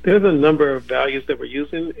 There's a number of values that we're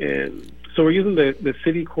using, and so we're using the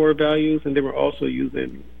city core values, and then we're also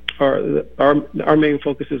using our main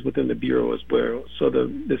focus is within the Bureau as well. So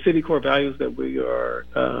the city core values that we are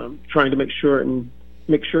trying to make sure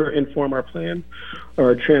inform our plan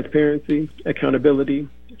are transparency, accountability,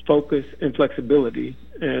 focus, and flexibility.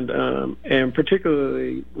 And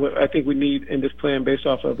particularly what I think we need in this plan, based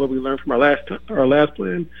off of what we learned from our last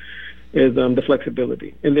plan, is the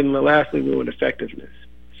flexibility. And then lastly, we want effectiveness.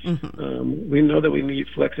 We know that we need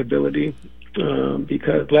flexibility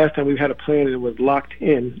because last time we had a plan and it was locked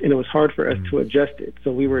in, and it was hard for us to adjust it.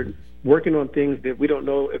 So we were working on things that we don't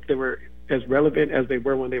know if they were as relevant as they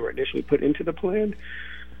were when they were initially put into the plan.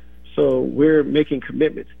 So we're making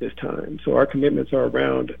commitments this time. So our commitments are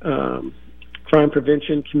around crime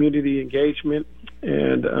prevention, community engagement,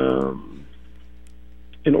 and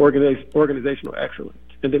organizational excellence.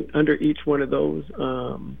 And then under each one of those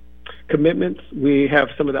commitments, we have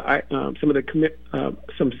some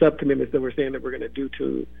sub-commitments that we're saying that we're going to do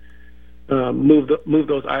to move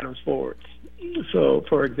those items forward. So,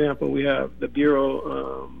 for example, we have the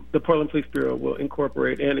Bureau, the Portland Police Bureau will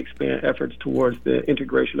incorporate and expand efforts towards the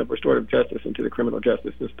integration of restorative justice into the criminal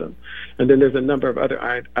justice system. And then there's a number of other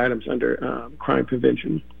items under crime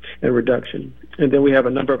prevention and reduction. And then we have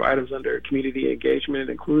a number of items under community engagement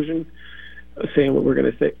and inclusion, saying what we're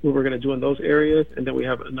going to do in those areas, and then we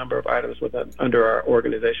have a number of items under our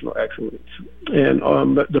organizational excellence. And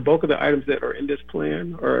the bulk of the items that are in this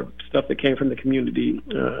plan are stuff that came from the community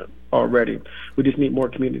already. We just need more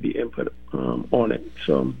community input on it.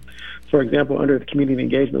 So, for example, under the community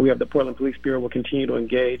engagement, we have the Portland Police Bureau will continue to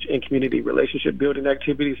engage in community relationship building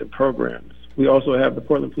activities and programs. We also have the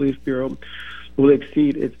Portland Police Bureau will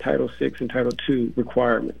exceed its Title VI and Title II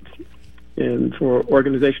requirements. And for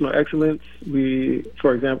organizational excellence,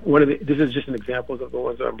 for example, this is just an example of the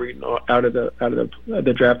ones that I'm reading out of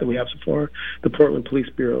the draft that we have so far. The Portland Police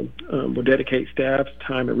Bureau will dedicate staff,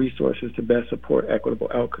 time, and resources to best support equitable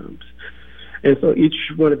outcomes. And so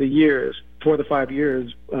each one of the years, 4 to 5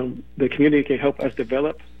 years, the community can help us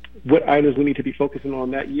develop what items we need to be focusing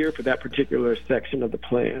on that year for that particular section of the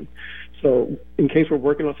plan. So in case we're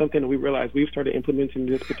working on something and we realize we've started implementing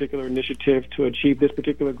this particular initiative to achieve this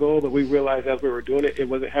particular goal, but we realized as we were doing it, it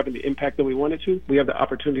wasn't having the impact that we wanted to, we have the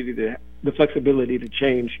opportunity the flexibility to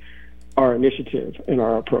change our initiative and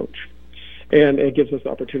our approach. And it gives us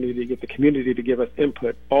the opportunity to get the community to give us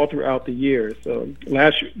input all throughout the year. So the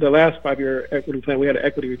last 5-year equity plan, we had an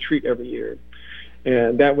equity retreat every year.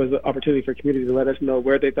 And that was an opportunity for community to let us know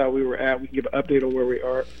where they thought we were at. We can give an update on where we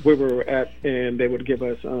were at, and they would give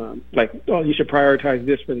us you should prioritize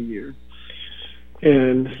this for the year.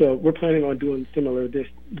 And so we're planning on doing similar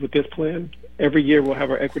with this plan. Every year we'll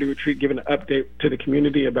have our equity retreat, giving an update to the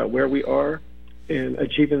community about where we are and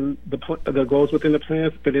achieving the goals within the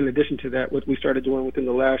plans. But in addition to that, what we started doing within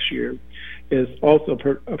the last year is also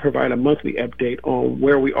provide a monthly update on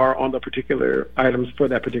where we are on the particular items for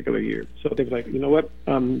that particular year. So things like,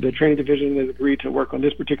 the training division has agreed to work on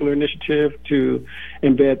this particular initiative to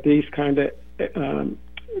embed these kind of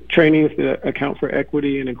trainings that account for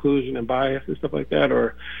equity and inclusion and bias and stuff like that.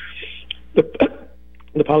 Or the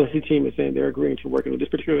policy team is saying they're agreeing to working with this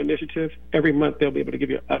particular initiative. Every month they'll be able to give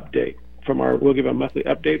you an update we'll give a monthly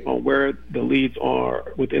update on where the leads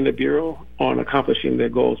are within the Bureau on accomplishing their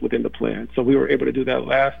goals within the plan. So we were able to do that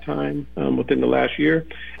last time within the last year,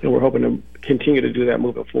 and we're hoping to continue to do that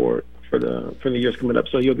moving forward for the years coming up.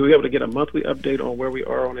 So you'll be able to get a monthly update on where we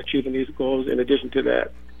are on achieving these goals. In addition to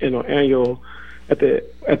that, at the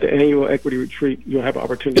annual equity retreat, you'll have an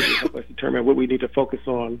opportunity to help us determine what we need to focus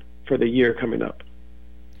on for the year coming up.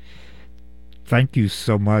 Thank you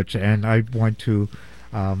so much, and I want to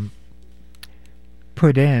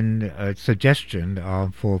put in a suggestion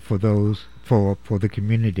for the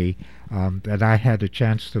community that I had a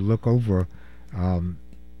chance to look over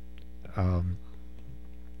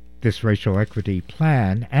this racial equity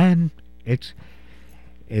plan, and it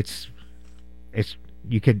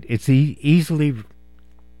can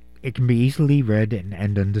be easily read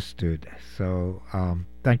and understood. So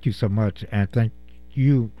thank you so much, and thank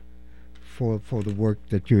you for the work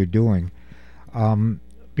that you're doing.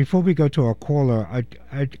 Before we go to our caller,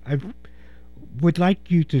 I would like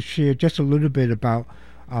you to share just a little bit about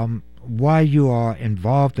why you are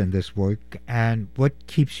involved in this work and what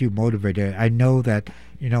keeps you motivated. I know that,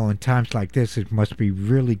 in times like this, it must be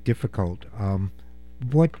really difficult.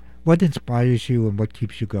 What inspires you and what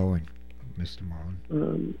keeps you going, Mr.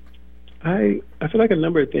 Marlin? I feel like a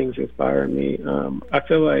number of things inspire me. I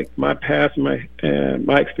feel like my past, my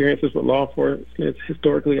experiences with law enforcement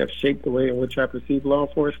historically have shaped the way in which I perceive law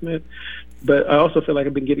enforcement. But I also feel like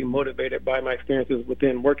I've been getting motivated by my experiences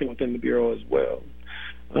working within the Bureau as well.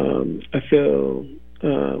 I feel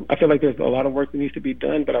like there's a lot of work that needs to be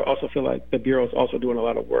done, but I also feel like the Bureau is also doing a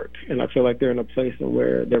lot of work, and I feel like they're in a place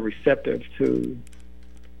where they're receptive to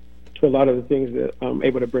a lot of the things that I'm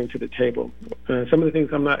able to bring to the table. Some of the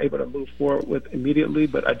things I'm not able to move forward with immediately,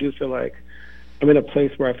 but I do feel like I'm in a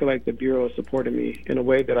place where I feel like the Bureau is supporting me in a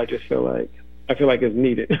way that I feel like is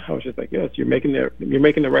needed. I was just like, yes, you're making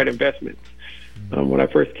the right investments. When I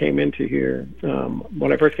first came into here,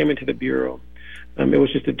 when I first came into the Bureau, it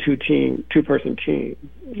was just a two-person team.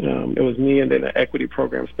 It was me and then an equity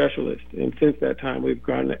program specialist. And since that time, we've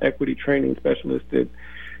gotten an equity training specialist that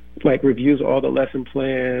reviews all the lesson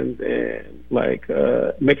plans and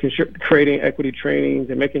making sure, creating equity trainings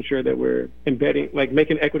and making sure that we're embedding,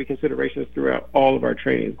 making equity considerations throughout all of our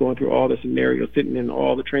trainings, going through all the scenarios, sitting in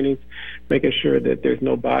all the trainings, making sure that there's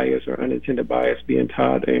no bias or unintended bias being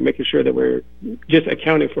taught, and making sure that we're just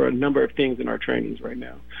accounting for a number of things in our trainings right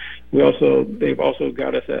now. They've also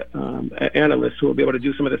got us an analyst who will be able to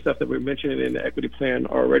do some of the stuff that we're mentioning in the equity plan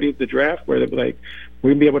already, the draft, where they'll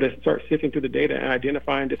we'll be able to start sifting through the data and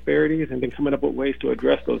identifying disparities and then coming up with ways to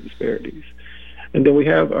address those disparities. And then we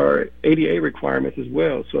have our ADA requirements as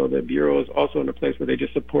well. So the Bureau is also in a place where they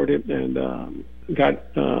just supported and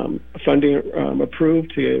got funding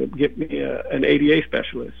approved to get me an ADA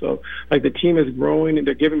specialist. So the team is growing and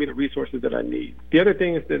they're giving me the resources that I need. The other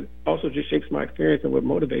thing is that also just shapes my experience, and what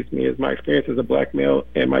motivates me is my experience as a black male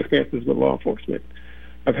and my experiences with law enforcement.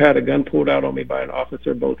 I've had a gun pulled out on me by an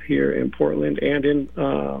officer both here in Portland and in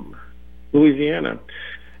Louisiana.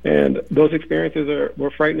 And those experiences were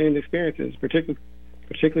frightening experiences,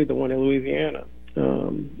 particularly the one in Louisiana.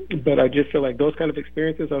 But I just feel like those kind of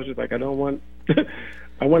experiences, I was just I don't want,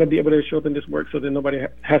 I want to be able to show them this work so that nobody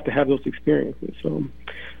has to have those experiences. So,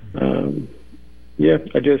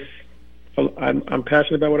 I'm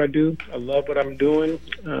passionate about what I do. I love what I'm doing.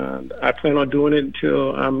 I plan on doing it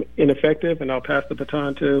until I'm ineffective, and I'll pass the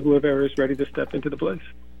baton to whoever is ready to step into the place.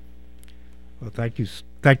 Well, thank you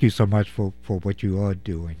so much for what you are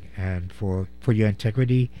doing and for your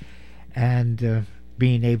integrity and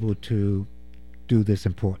being able to do this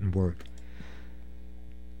important work.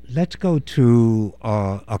 Let's go to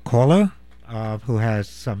a caller who has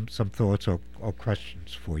some thoughts or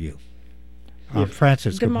questions for you.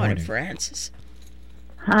 Francis, good morning. Francis.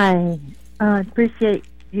 Hi. Appreciate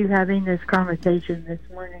you having this conversation this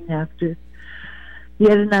morning after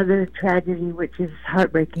yet another tragedy, which is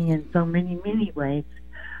heartbreaking in so many, many ways.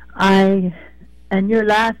 And your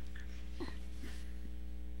last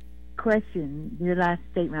question, your last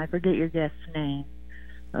statement, I forget your guest's name.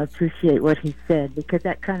 I appreciate what he said because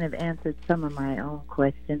that kind of answered some of my own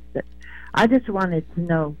questions. But I just wanted to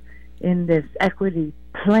know, in this equity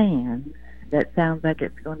plan that sounds like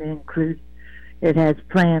it's going to include, it has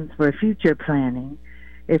plans for future planning,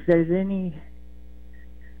 if there's any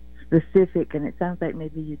specific, and it sounds like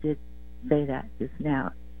maybe you did say that just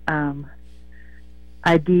now,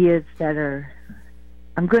 ideas that are,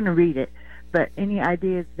 I'm going to read it, but any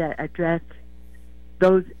ideas that address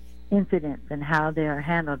those incidents and how they are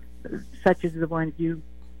handled, such as the ones you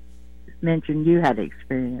mentioned you had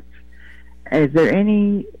experienced. Is there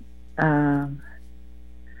any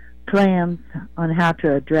plans on how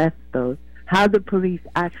to address those, how the police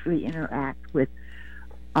actually interact with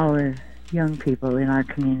our young people in our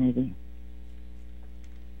community?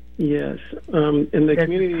 Yes, in the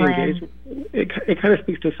community engagement, it kind of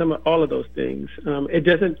speaks to all of those things. It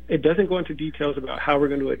doesn't go into details about how we're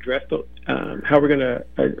going to address those, how we're going to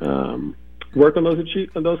work on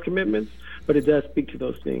those commitments, but it does speak to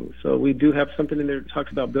those things. So we do have something in there that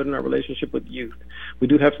talks about building our relationship with youth. We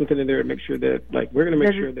do have something in there to make sure that we're going to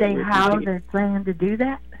make sure that does it say how they're planning to do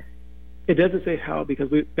that? It doesn't say how,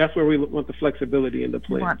 because that's where we want the flexibility in the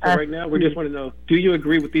plan. So right now, we just want to know, do you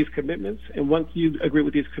agree with these commitments? And once you agree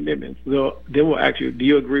with these commitments, then we'll ask you, do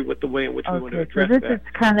you agree with the way in which we want to address that? So this is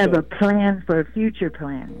kind of a plan for future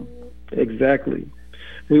planning. Exactly.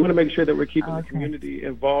 We want to make sure that we're keeping the community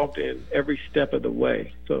involved in every step of the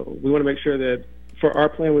way. So we want to make sure that for our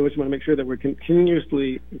plan, we just want to make sure that we're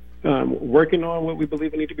continuously working on what we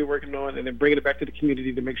believe we need to be working on, and then bringing it back to the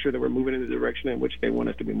community to make sure that we're moving in the direction in which they want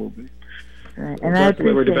us to be moving. Right. And I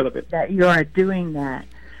appreciate that you are doing that.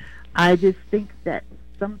 I just think that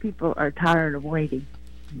some people are tired of waiting.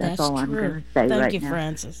 That's all I'm going to say right now. Thank you,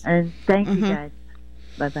 Francis. And thank you, guys.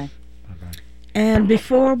 Bye-bye. Bye-bye. And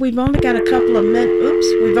before, we've only got a couple of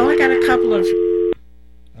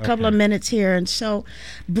minutes here, and so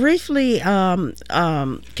briefly, can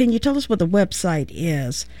you tell us what the website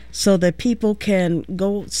is so that people can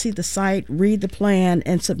go see the site, read the plan,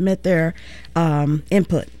 and submit their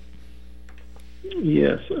input?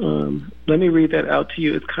 Yes, let me read that out to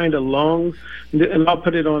you. It's kind of long, and I'll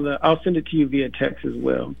put it on I'll send it to you via text as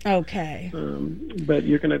well. Okay. But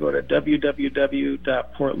you're going to go to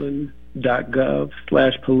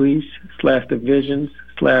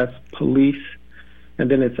www.portland.gov/police/divisions/police,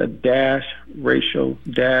 and then it's a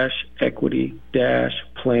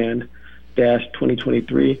 -racial-equity-plan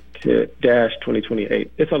 2023 to -2028.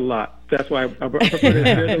 It's a lot. That's why I prefer to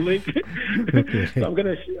share the link. So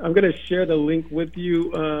I'm gonna share the link with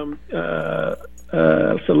you,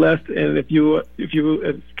 Celeste. And if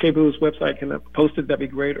KBOO's website can post it, that'd be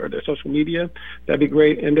great, or their social media, that'd be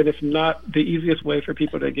great. And then if not, the easiest way for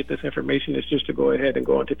people to get this information is just to go ahead and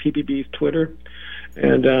go onto PPB's Twitter.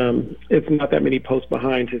 And it's not that many posts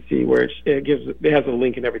behind to see where it has a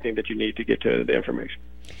link and everything that you need to get to the information.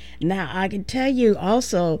 Now, I can tell you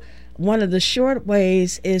also, one of the short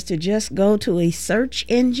ways is to just go to a search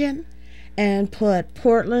engine and put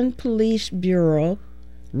Portland Police Bureau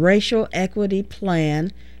Racial Equity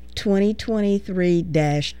Plan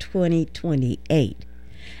 2023-2028.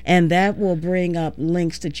 And that will bring up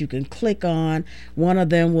links that you can click on. One of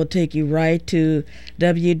them will take you right to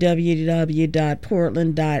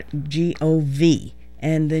www.portland.gov,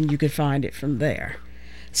 and then you can find it from there.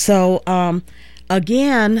 So,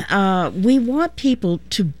 again, we want people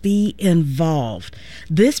to be involved.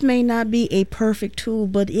 This may not be a perfect tool,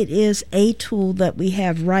 but it is a tool that we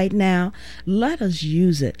have right now. Let us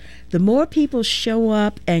use it. The more people show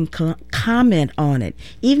up and comment on it,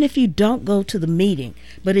 even if you don't go to the meeting,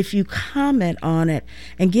 but if you comment on it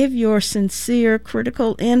and give your sincere,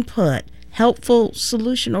 critical input, helpful,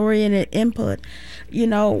 solution-oriented input,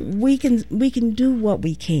 we can do what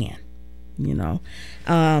we can,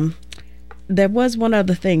 There was one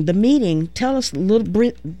other thing. The meeting, tell us a little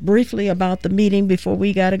briefly about the meeting before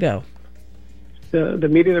we got to go. The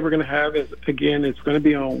meeting that we're going to have is, again, it's going to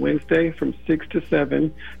be on Wednesday from 6 to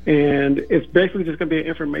 7. And it's basically just going to be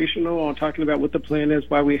informational on talking about what the plan is,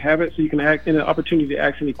 why we have it, so you can act in an opportunity to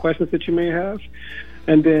ask any questions that you may have.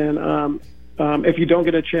 And then if you don't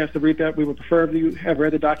get a chance to read that, we would prefer if you have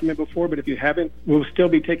read the document before. But if you haven't, we'll still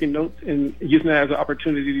be taking notes and using that as an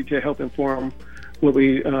opportunity to help inform what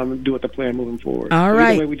we do with the plan moving forward. All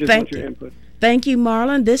right. Way, we just want your input. Thank you,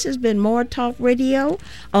 Marlon. This has been More Talk Radio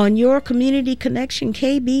on your Community Connection,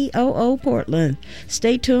 KBOO Portland.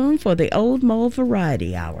 Stay tuned for the Old Mo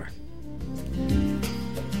Variety Hour.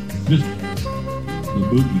 The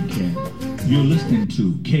Boogie Cat. You're listening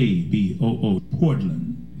to KBOO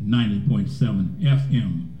Portland, 90.7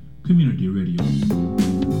 FM Community Radio.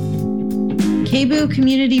 KBOO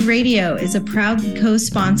Community Radio is a proud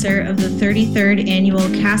co-sponsor of the 33rd Annual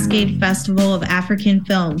Cascade Festival of African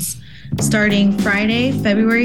Films, starting Friday, February